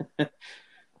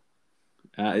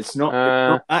 it's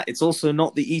not that. It's also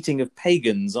not the eating of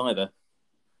pagans either.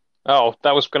 Oh,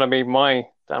 that was going to be my.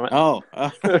 Damn it. Oh.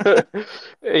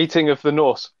 Eating of the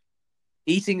Norse.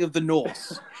 Eating of the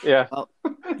Norse. Yeah. Well,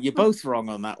 you're both wrong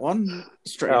on that one,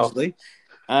 strangely.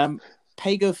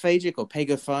 Pagophagic or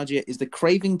pagophagia is the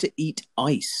craving to eat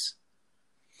ice.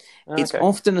 Okay. It's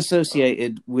often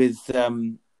associated with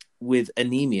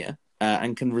anemia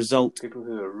and can result... People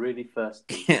who are really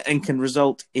thirsty. And can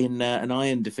result in an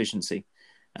iron deficiency.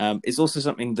 It's also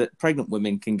something that pregnant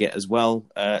women can get as well.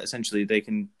 Essentially, they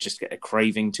can just get a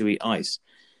craving to eat ice.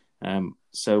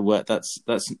 So that's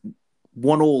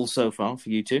 1-1 so far for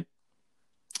you two.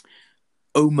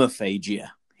 Omophagia.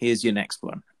 Here's your next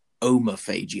one.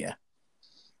 Omophagia.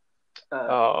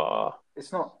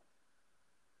 It's not.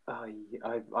 I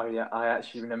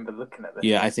actually remember looking at this.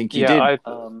 Yeah, I think you did. I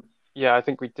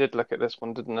think we did look at this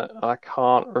one, didn't it? I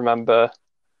can't remember.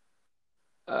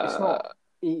 It's not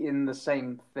eating the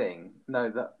same thing.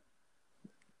 No.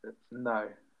 No.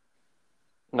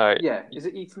 Yeah, is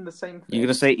it eating the same thing? You're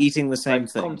going to say eating the same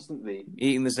thing? Constantly.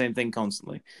 Eating the same thing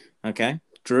constantly. Okay.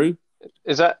 Drew?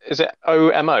 Is it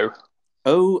OMO?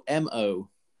 OMO.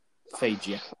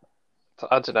 Phagia.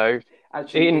 I don't know.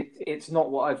 Actually, it's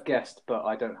not what I've guessed, but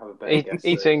I don't have a better guess.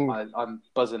 Eating... I'm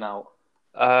buzzing out.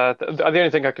 The only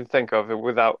thing I can think of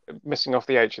without missing off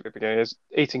the H at the beginning is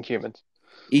eating humans.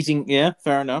 Eating, yeah,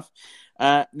 fair enough.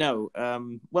 No.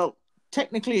 Well,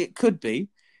 technically it could be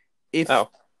if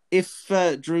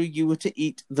Drew, you were to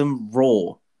eat them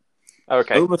raw.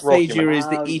 Okay. Omophagia is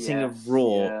the eating of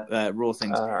raw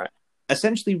things. All right.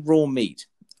 Essentially raw meat.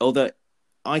 Although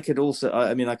I could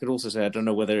also say I don't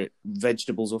know whether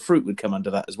vegetables or fruit would come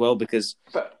under that as well, because.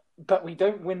 But we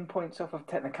don't win points off of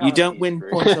technicalities. You don't win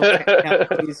points off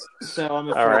technicalities, so I'm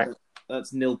afraid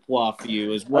that's nil point for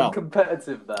you as well. I'm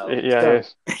competitive now. Yeah,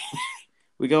 it is.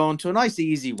 We go on to a nice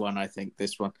easy one, I think,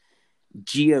 this one.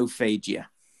 Geophagia.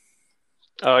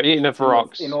 Eating of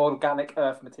rocks. Inorganic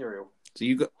earth material. So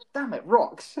you got... Damn it,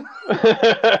 rocks.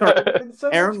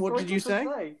 Aaron, what did you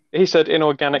say? He said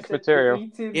inorganic material.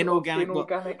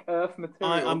 Inorganic earth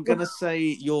material. I'm going to say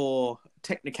your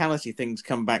technicality things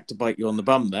come back to bite you on the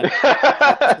bum there.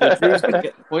 Drew's going to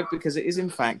get the point because it is, in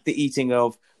fact, the eating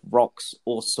of rocks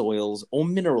or soils or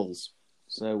minerals.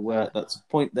 So that's a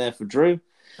point there for Drew.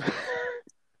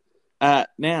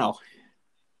 Now,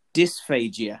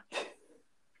 dysphagia.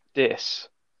 Dysphagia.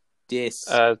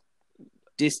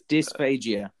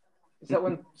 Is that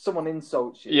when someone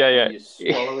insults you? Yeah. And you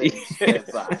swallow it and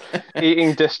spit back?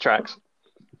 Eating diss tracks.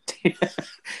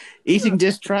 Eating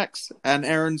diss tracks, and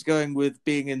Aaron's going with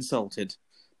being insulted.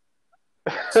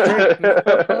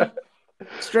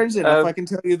 Strangely enough, I can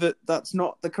tell you that that's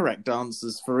not the correct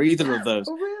answers for either of those.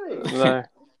 Oh, really? No.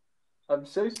 I'm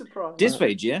so surprised.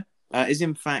 Dysphagia is,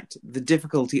 in fact, the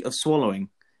difficulty of swallowing.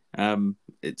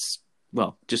 It's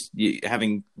just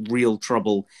having real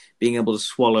trouble being able to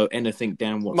swallow anything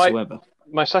down whatsoever.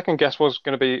 My second guess was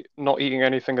going to be not eating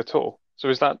anything at all. So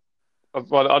is that...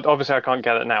 Well, obviously I can't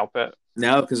get it now, but...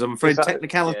 No, because I'm afraid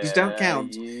technicalities don't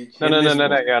count. No.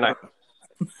 Yeah, no.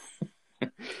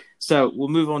 So we'll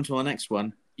move on to our next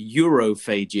one.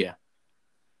 Europhagia.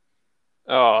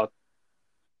 Oh.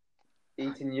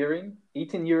 Eating urine?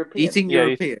 Eating European? Eating Yeah,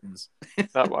 Europeans.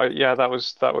 that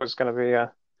was going to be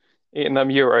eating them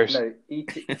euros. No,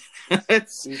 eating.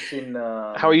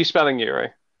 How are you spelling euro?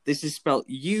 This is spelled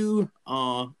URO.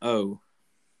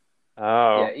 Oh,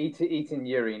 Yeah, eating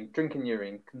urine, drinking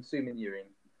urine, consuming urine.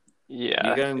 yeah.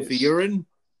 You're going for urine?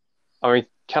 I mean,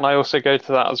 can I also go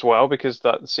to that as well? Because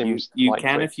that seems You likely.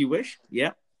 can if you wish.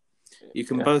 Yeah. You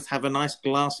can Yeah. both have a nice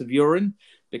glass of urine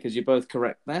because you're both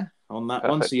correct there on that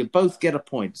one. Perfect. So you both get a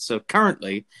point. So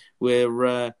currently we're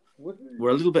a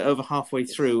little bit over halfway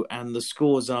through, and the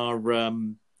scores are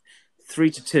 3-2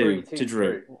 to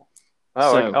Drew.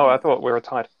 Oh, So- okay. I thought we were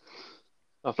tied.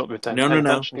 I've not been paying No.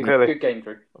 attention, clearly. Good game,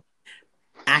 Drew.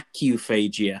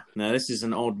 Acuphagia. Now this is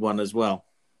an odd one as well.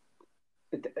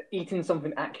 Eating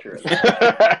something accurate.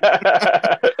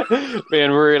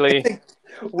 Being really.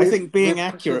 I think being with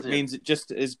accurate precision. means it just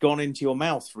has gone into your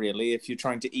mouth. Really, if you're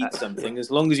trying to eat something,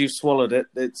 as long as you've swallowed it,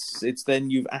 it's then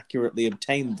you've accurately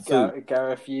obtained the food.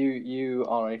 Gareth, you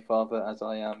are a father, as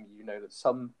I am. You know that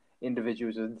some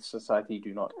individuals in society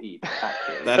do not eat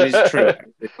accurately. That is true.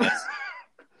 Yes.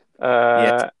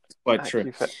 Yes, it's quite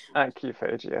true.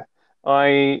 Acuphagia.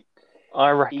 I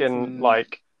reckon Eating-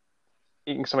 like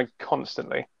eating something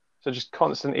constantly. So just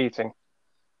constant eating.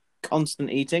 Constant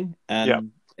eating. And Yeah.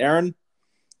 Aaron,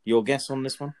 your guess on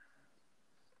this one?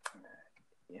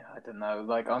 Yeah, I don't know.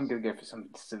 Like, I'm going to go for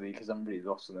something silly because I'm really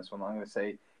lost on this one. I'm going to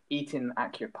say eating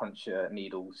acupuncture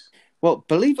needles. Well,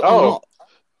 believe it or Oh. not,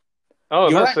 Oh,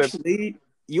 you're that's actually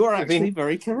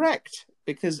very correct,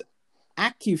 because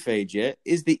acuphagia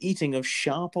is the eating of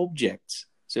sharp objects.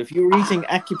 So if you were eating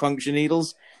acupuncture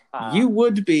needles, you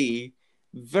would be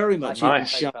very much I eating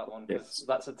Nice. take sharp that one objects. because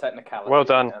that's a technicality. Well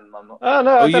done. And I'm not. Oh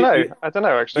no, Oh, I don't know. you- I don't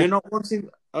know actually. You're not wanting.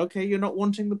 Okay, you're not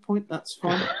wanting the point. That's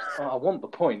fine. I want the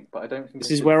point, but I don't think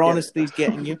This I is should where get it. honesty's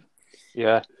getting you.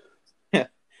 Yeah.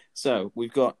 So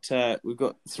we've got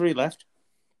 3 left.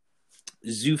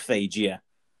 Zoophagia.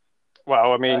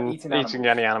 Well, I mean, eating eating animals.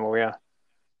 any animal, yeah.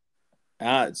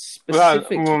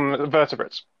 Specific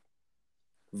Vertebrates.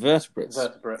 vertebrates.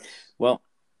 Vertebrates. Well,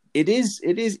 it is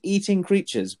eating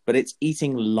creatures, but it's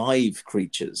eating live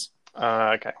creatures.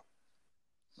 Okay.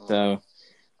 So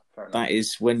Fair enough. that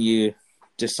is when you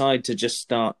decide to just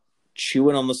start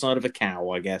chewing on the side of a cow,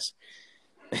 I guess.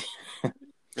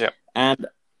 Yep. And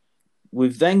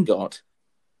we've then got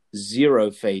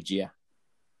xerophagia.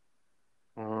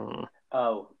 Mm.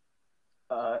 Oh,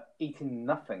 eating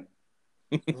nothing.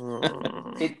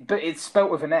 Mm. But it's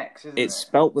spelt with an X, isn't It's it?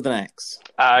 spelt with an X.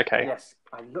 Okay. Yes,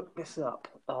 I looked this up.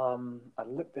 I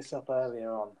looked this up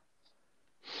earlier on.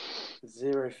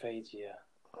 Xerophagia.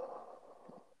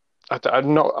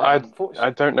 I'm not. I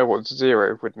Unfortunately, don't know what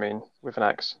zero would mean with an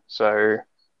X. So.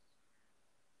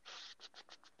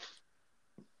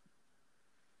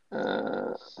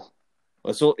 Well,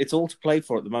 it's all to play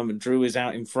for at the moment. Drew is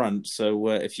out in front, so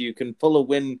if you can pull a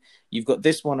win, you've got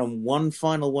this one and one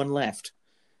final one left.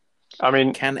 I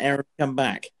mean, Can Aaron come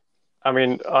back?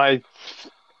 Aaron, I'm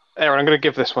going to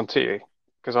give this one to you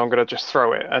because I'm going to just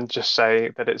throw it and just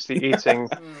say that it's the eating.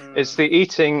 It's the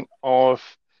eating of.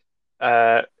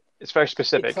 It's very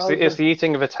specific. It's the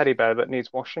eating of a teddy bear that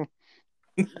needs washing.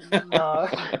 No.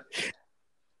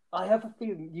 I have a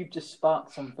feeling you've just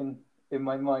sparked something in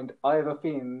my mind. I have a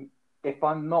feeling if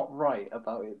I'm not right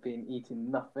about it being eating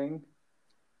nothing,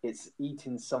 it's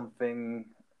eating something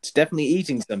It's definitely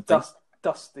eating something.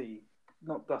 dusty.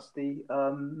 Not dusty,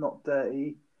 not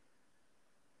dirty.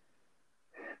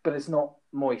 But it's not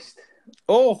moist.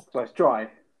 Oh, So it's dry.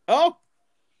 oh!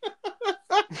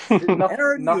 Nothing.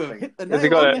 Aaron, you have hit the Has he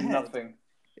nail got on it? the head. Nothing.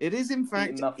 It is, in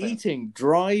fact, nothing. eating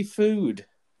dry food.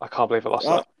 I can't believe I lost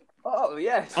that. Oh,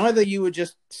 yes. Either you were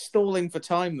just stalling for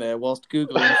time there whilst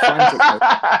Googling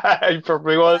frantically. He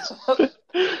probably was.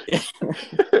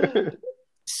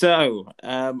 So,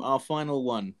 our final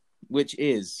one, which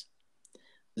is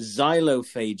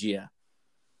xylophagia.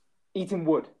 Eating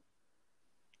wood.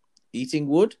 Eating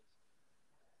wood?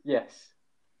 Yes.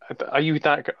 Are you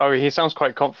that? Oh, he sounds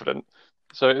quite confident.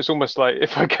 So it's almost like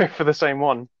if I go for the same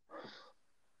one.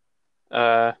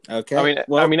 Okay.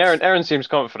 I mean, Aaron seems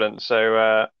confident.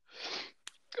 So,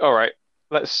 all right,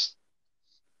 let's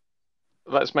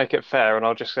make it fair, and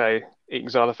I'll just say eating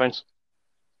xylophones,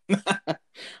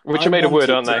 which are made of wood,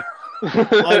 aren't they?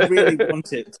 I really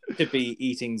want it to be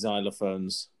eating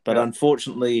xylophones, but Yeah.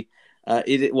 unfortunately,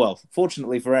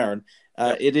 fortunately for Aaron,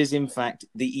 it is in fact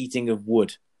the eating of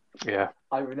wood. Yeah.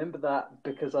 I remember that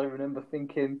because I remember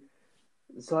thinking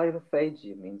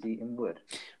xylophagia means eating wood.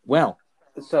 Well,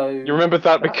 So You remember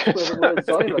that that's because where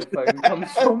the word xylophone comes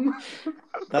from.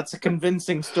 That's a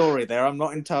convincing story there. I'm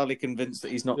not entirely convinced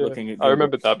that he's not looking at Google. I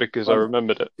remembered that because I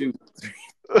remembered it. No,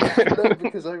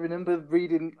 because I remember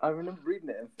reading it and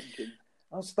thinking,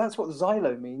 oh, so that's what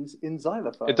xylo means in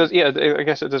xylophone. It does, yeah. I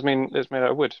guess it does mean it's made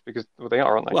out of wood because they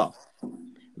are, aren't they? Well,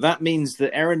 that means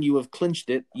that Aaron, you have clinched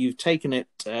it. You've taken it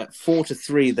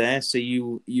 4-3 there. So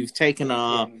you've taken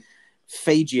our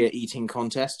Phagia eating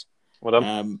contest. Well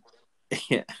done.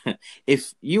 Yeah.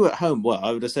 If you at home, well,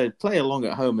 I would have said play along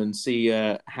at home and see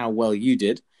how well you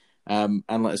did, and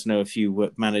let us know if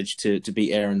you managed to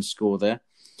beat Aaron's score there.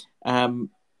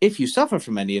 If you suffer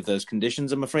from any of those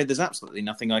conditions, I'm afraid there's absolutely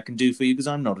nothing I can do for you because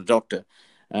I'm not a doctor.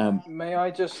 May I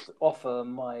just offer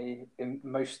my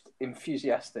most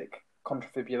enthusiastic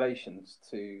contrafibulations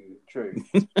to Drew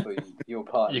for your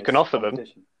part in You this can offer them.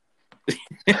 competition?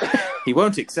 He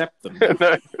won't accept them. No.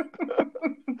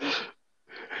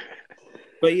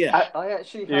 But yeah. I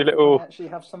actually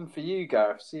have some for you,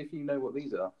 Gareth. See if you know what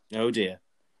these are. Oh dear.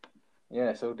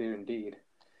 Yes, oh dear indeed.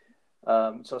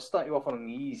 So I'll start you off on an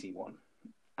easy one.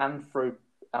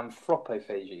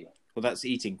 Anthropophagy. Well, that's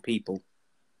eating people.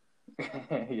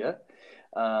 Yeah.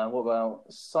 What about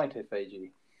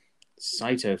cytophagy?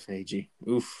 Cytophagy.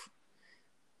 Oof.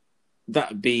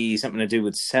 That'd be something to do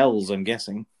with cells, I'm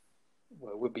guessing.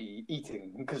 Well, it would be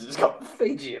eating because it's got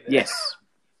phagy in it. Yes.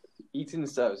 Eating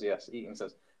cells, yes, eating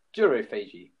cells.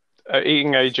 Durophagy.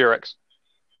 Eating a Durex.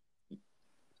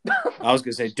 I was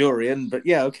going to say durian, but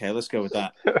yeah, okay, let's go with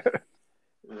that.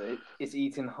 It's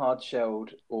eating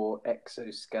hard-shelled or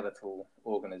exoskeletal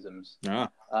organisms. Ah.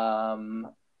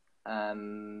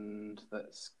 And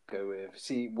let's go with.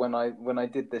 See, when I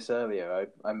did this earlier,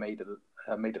 I made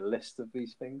a list of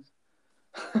these things.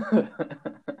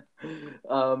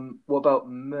 What about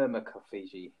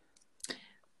myrmecophagy?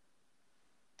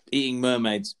 Eating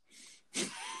mermaids.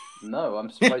 No, I'm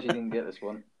surprised you didn't get this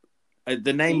one.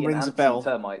 The name Eating rings a ants bell. and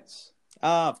termites.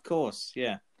 Ah, of course,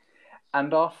 yeah.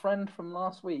 And our friend from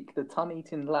last week, the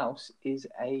ton-eating louse, is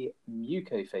a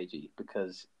mucophagy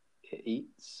because it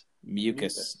eats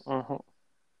Mucus. Uh-huh.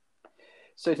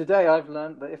 So today I've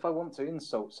learned that if I want to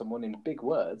insult someone in big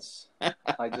words,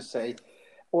 I just say,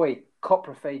 "Oi,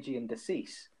 coprophagy and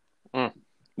decease."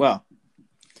 Well,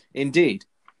 indeed.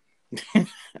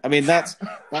 I mean, that's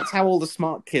how all the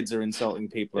smart kids are insulting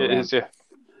people around. It is, yeah.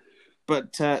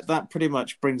 But that pretty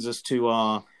much brings us to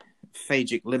our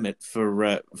phagic limit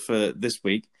for this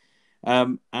week.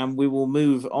 And we will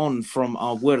move on from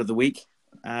our word of the week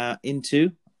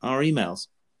into our emails.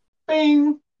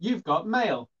 Bing! You've got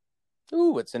mail.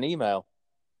 Ooh, it's an email.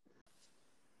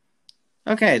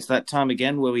 Okay, it's that time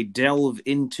again where we delve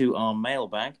into our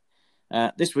mailbag.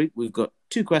 This week we've got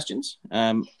 2 questions.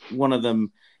 One of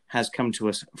them has come to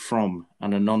us from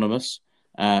an anonymous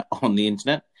on the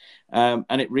internet.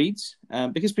 And it reads,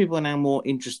 because people are now more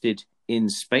interested in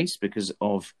space because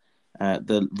of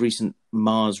the recent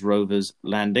Mars rover's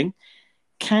landing,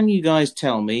 can you guys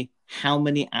tell me how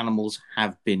many animals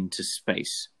have been to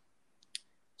space?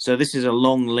 So this is a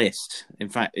long list. In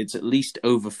fact, it's at least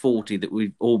over 40 that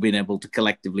we've all been able to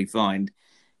collectively find,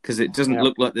 because it doesn't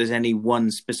look like there's any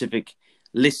one specific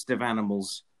list of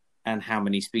animals and how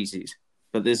many species.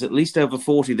 But there's at least over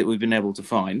 40 that we've been able to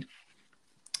find.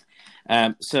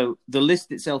 So the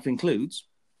list itself includes,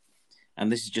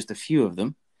 and this is just a few of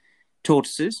them,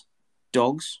 tortoises,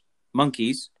 dogs,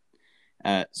 monkeys,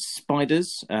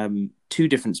 spiders, 2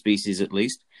 different species at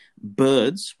least,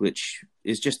 birds, which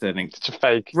is just an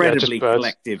incredibly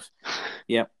collective.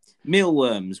 Yep.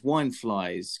 Mealworms, wine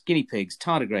flies, guinea pigs,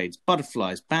 tardigrades,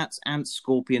 butterflies, bats, ants,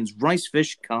 scorpions, rice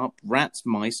fish, carp, rats,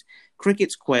 mice,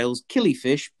 crickets, quails,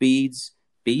 killifish, bees,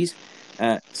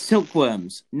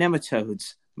 silkworms,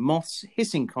 nematodes, moths,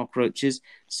 hissing cockroaches,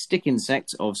 stick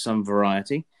insects of some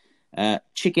variety,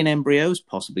 chicken embryos,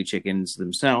 possibly chickens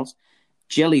themselves,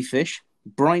 jellyfish,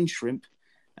 brine shrimp,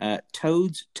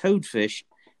 toads, toadfish,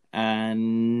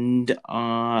 and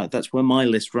that's where my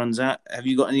list runs out. Have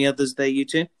you got any others there, you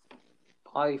two?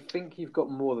 I think you've got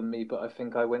more than me, but I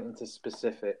think I went into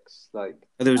specifics. Like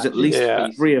there was at least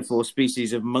 3 or 4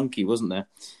 species of monkey, wasn't there?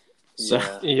 So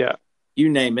yeah. You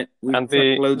name it. We and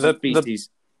loads of species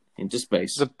into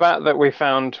space. The bat that we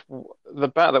found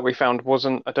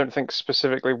wasn't, I don't think,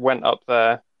 specifically went up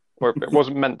there, or it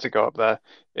wasn't meant to go up there.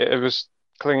 It was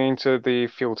clinging to the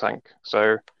fuel tank.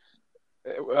 So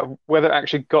whether it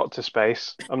actually got to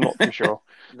space, I'm not too sure.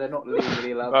 They're not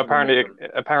legally allowed.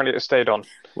 Apparently, it stayed on.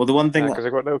 Well, the one thing because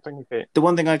they've got little tiny feet. The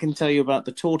one thing I can tell you about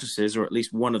the tortoises, or at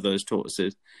least one of those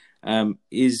tortoises,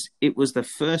 is it was the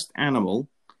first animal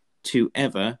to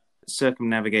ever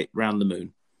circumnavigate round the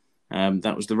moon.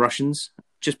 That was the Russians,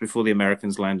 just before the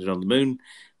Americans landed on the moon,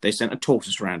 they sent a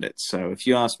tortoise around it. So if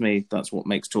you ask me, that's what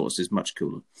makes tortoises much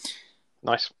cooler.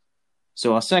 Nice.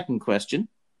 So our second question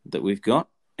that we've got,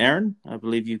 Aaron, I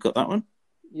believe you've got that one.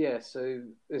 Yeah, so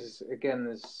this is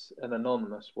an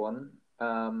anonymous one.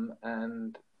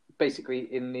 And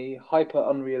basically, in the hyper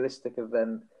unrealistic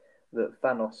event that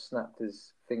Thanos snapped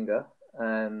his finger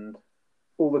and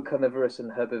all the carnivorous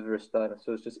and herbivorous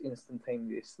dinosaurs just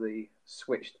instantaneously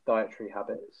switched dietary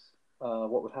habits,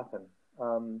 what would happen?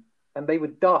 And they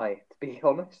would die, to be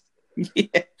honest.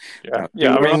 Yeah. I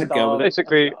mean,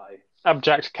 basically,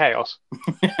 abject chaos.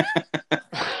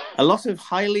 A lot of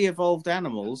highly evolved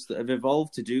animals that have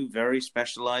evolved to do very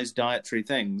specialized dietary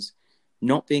things,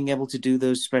 not being able to do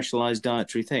those specialized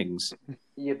dietary things.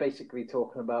 You're basically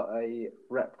talking about a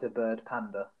raptor bird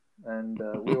panda, and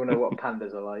we all know what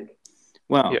pandas are like.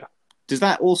 Well, does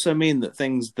that also mean that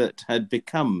things that had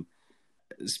become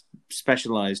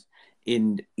specialized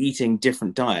in eating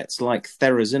different diets, like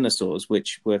therizinosaurs,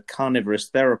 which were carnivorous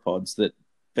theropods that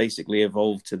basically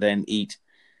evolved to then eat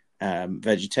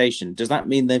vegetation, does that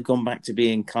mean they've gone back to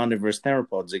being carnivorous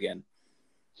theropods again,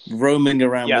 roaming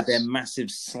around with their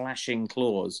massive slashing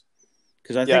claws?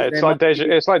 Because I think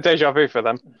it's like deja vu for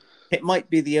them. It might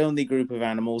be the only group of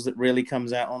animals that really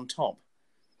comes out on top.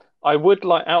 I would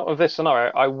like, out of this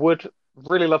scenario, I would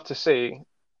really love to see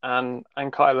an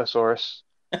Ankylosaurus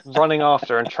running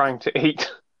after and trying to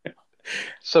eat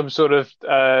some sort of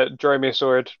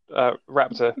dromaeosaurid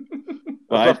raptor.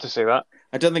 I'd love to see that.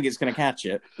 I don't think it's going to catch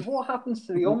it. What happens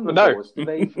to the omnivores? No.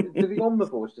 Do the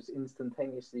omnivores just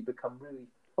instantaneously become really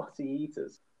fussy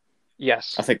eaters?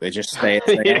 Yes. I think they just stay as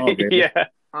they are. Really. Yeah.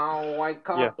 Oh, I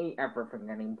can't eat everything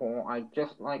anymore. I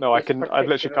just like. No, I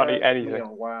literally can't eat anything.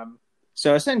 Mealworm.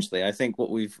 So essentially, I think what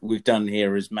we've done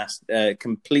here is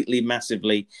completely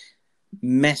massively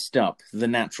messed up the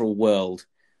natural world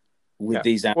with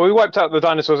these animals. Well, we wiped out the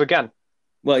dinosaurs again.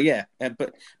 Well, yeah,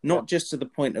 but not just to the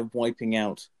point of wiping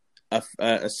out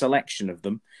a selection of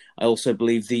them. I also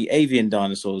believe the avian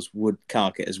dinosaurs would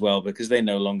cark it as well because they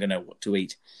no longer know what to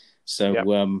eat. So,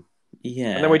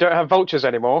 yeah. And then we don't have vultures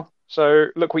anymore. So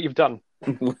look what you've done.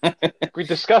 We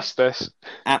discussed this.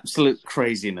 Absolute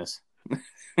craziness.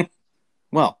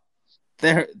 Well,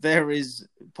 there is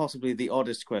possibly the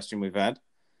oddest question we've had.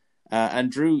 And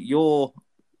Drew, you're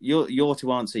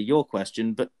to answer your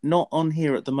question, but not on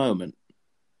here at the moment.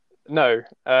 No.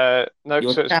 Your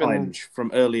so it's challenge been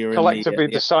from earlier collectively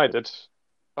decided.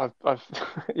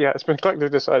 It's been collectively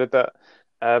decided that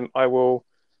I will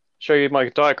show you my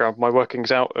diagram, my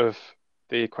workings out of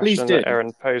the question that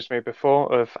Aaron posed me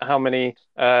before of how many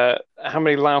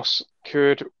louse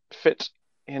could fit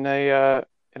in a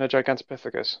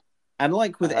Gigantopithecus. And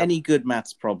like with any good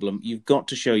maths problem, you've got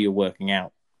to show your working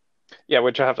out. Yeah,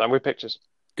 which I have done with pictures.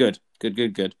 Good.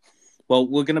 Well,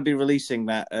 we're going to be releasing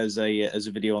that as a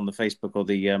video on the Facebook or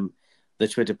the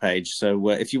Twitter page. So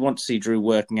if you want to see Drew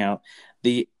working out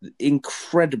the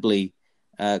incredibly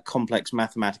complex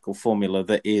mathematical formula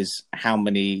that is how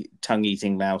many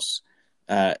tongue-eating louse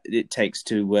it takes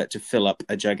to fill up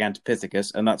a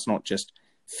Gigantopithecus, and that's not just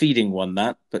feeding one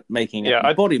but making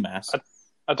it body mass.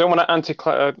 I don't want to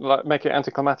make it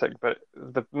anticlimactic, but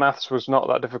the maths was not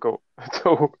that difficult at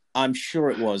all. I'm sure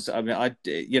it was. I mean,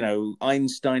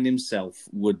 Einstein himself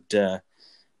would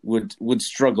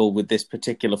struggle with this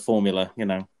particular formula.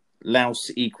 Louse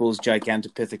equals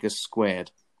Gigantopithecus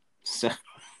squared. So,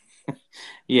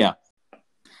 yeah.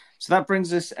 So that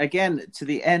brings us again to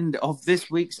the end of this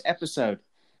week's episode.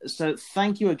 So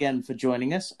thank you again for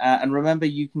joining us. And remember,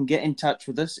 you can get in touch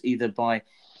with us either by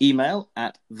email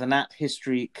at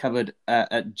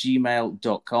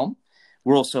thenathistorykcupboard@gmail.com.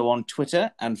 We're also on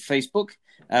Twitter and Facebook,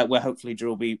 where hopefully Drew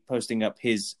will be posting up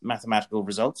his mathematical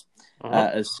results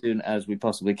as soon as we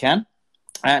possibly can.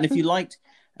 And if you liked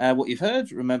what you've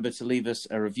heard, remember to leave us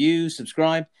a review,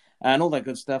 subscribe, and all that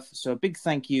good stuff. So a big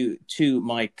thank you to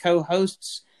my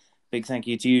co-hosts. Big thank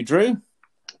you to you, Drew.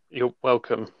 You're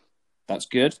welcome. That's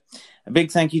good. A big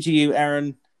thank you to you,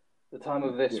 Aaron. The time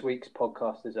of this week's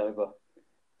podcast is over.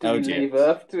 Do we leave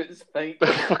Earth to its fate?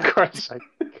 For Christ's sake.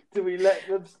 Do we let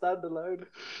them stand alone?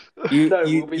 You go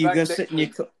sit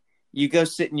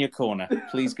in your corner.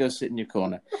 Please go sit in your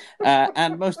corner.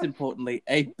 And most importantly,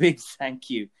 a big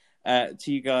thank you to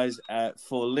you guys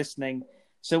for listening.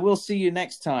 So we'll see you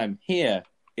next time here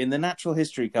in the Natural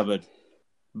History Cupboard.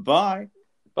 Bye.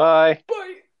 Bye.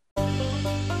 Bye.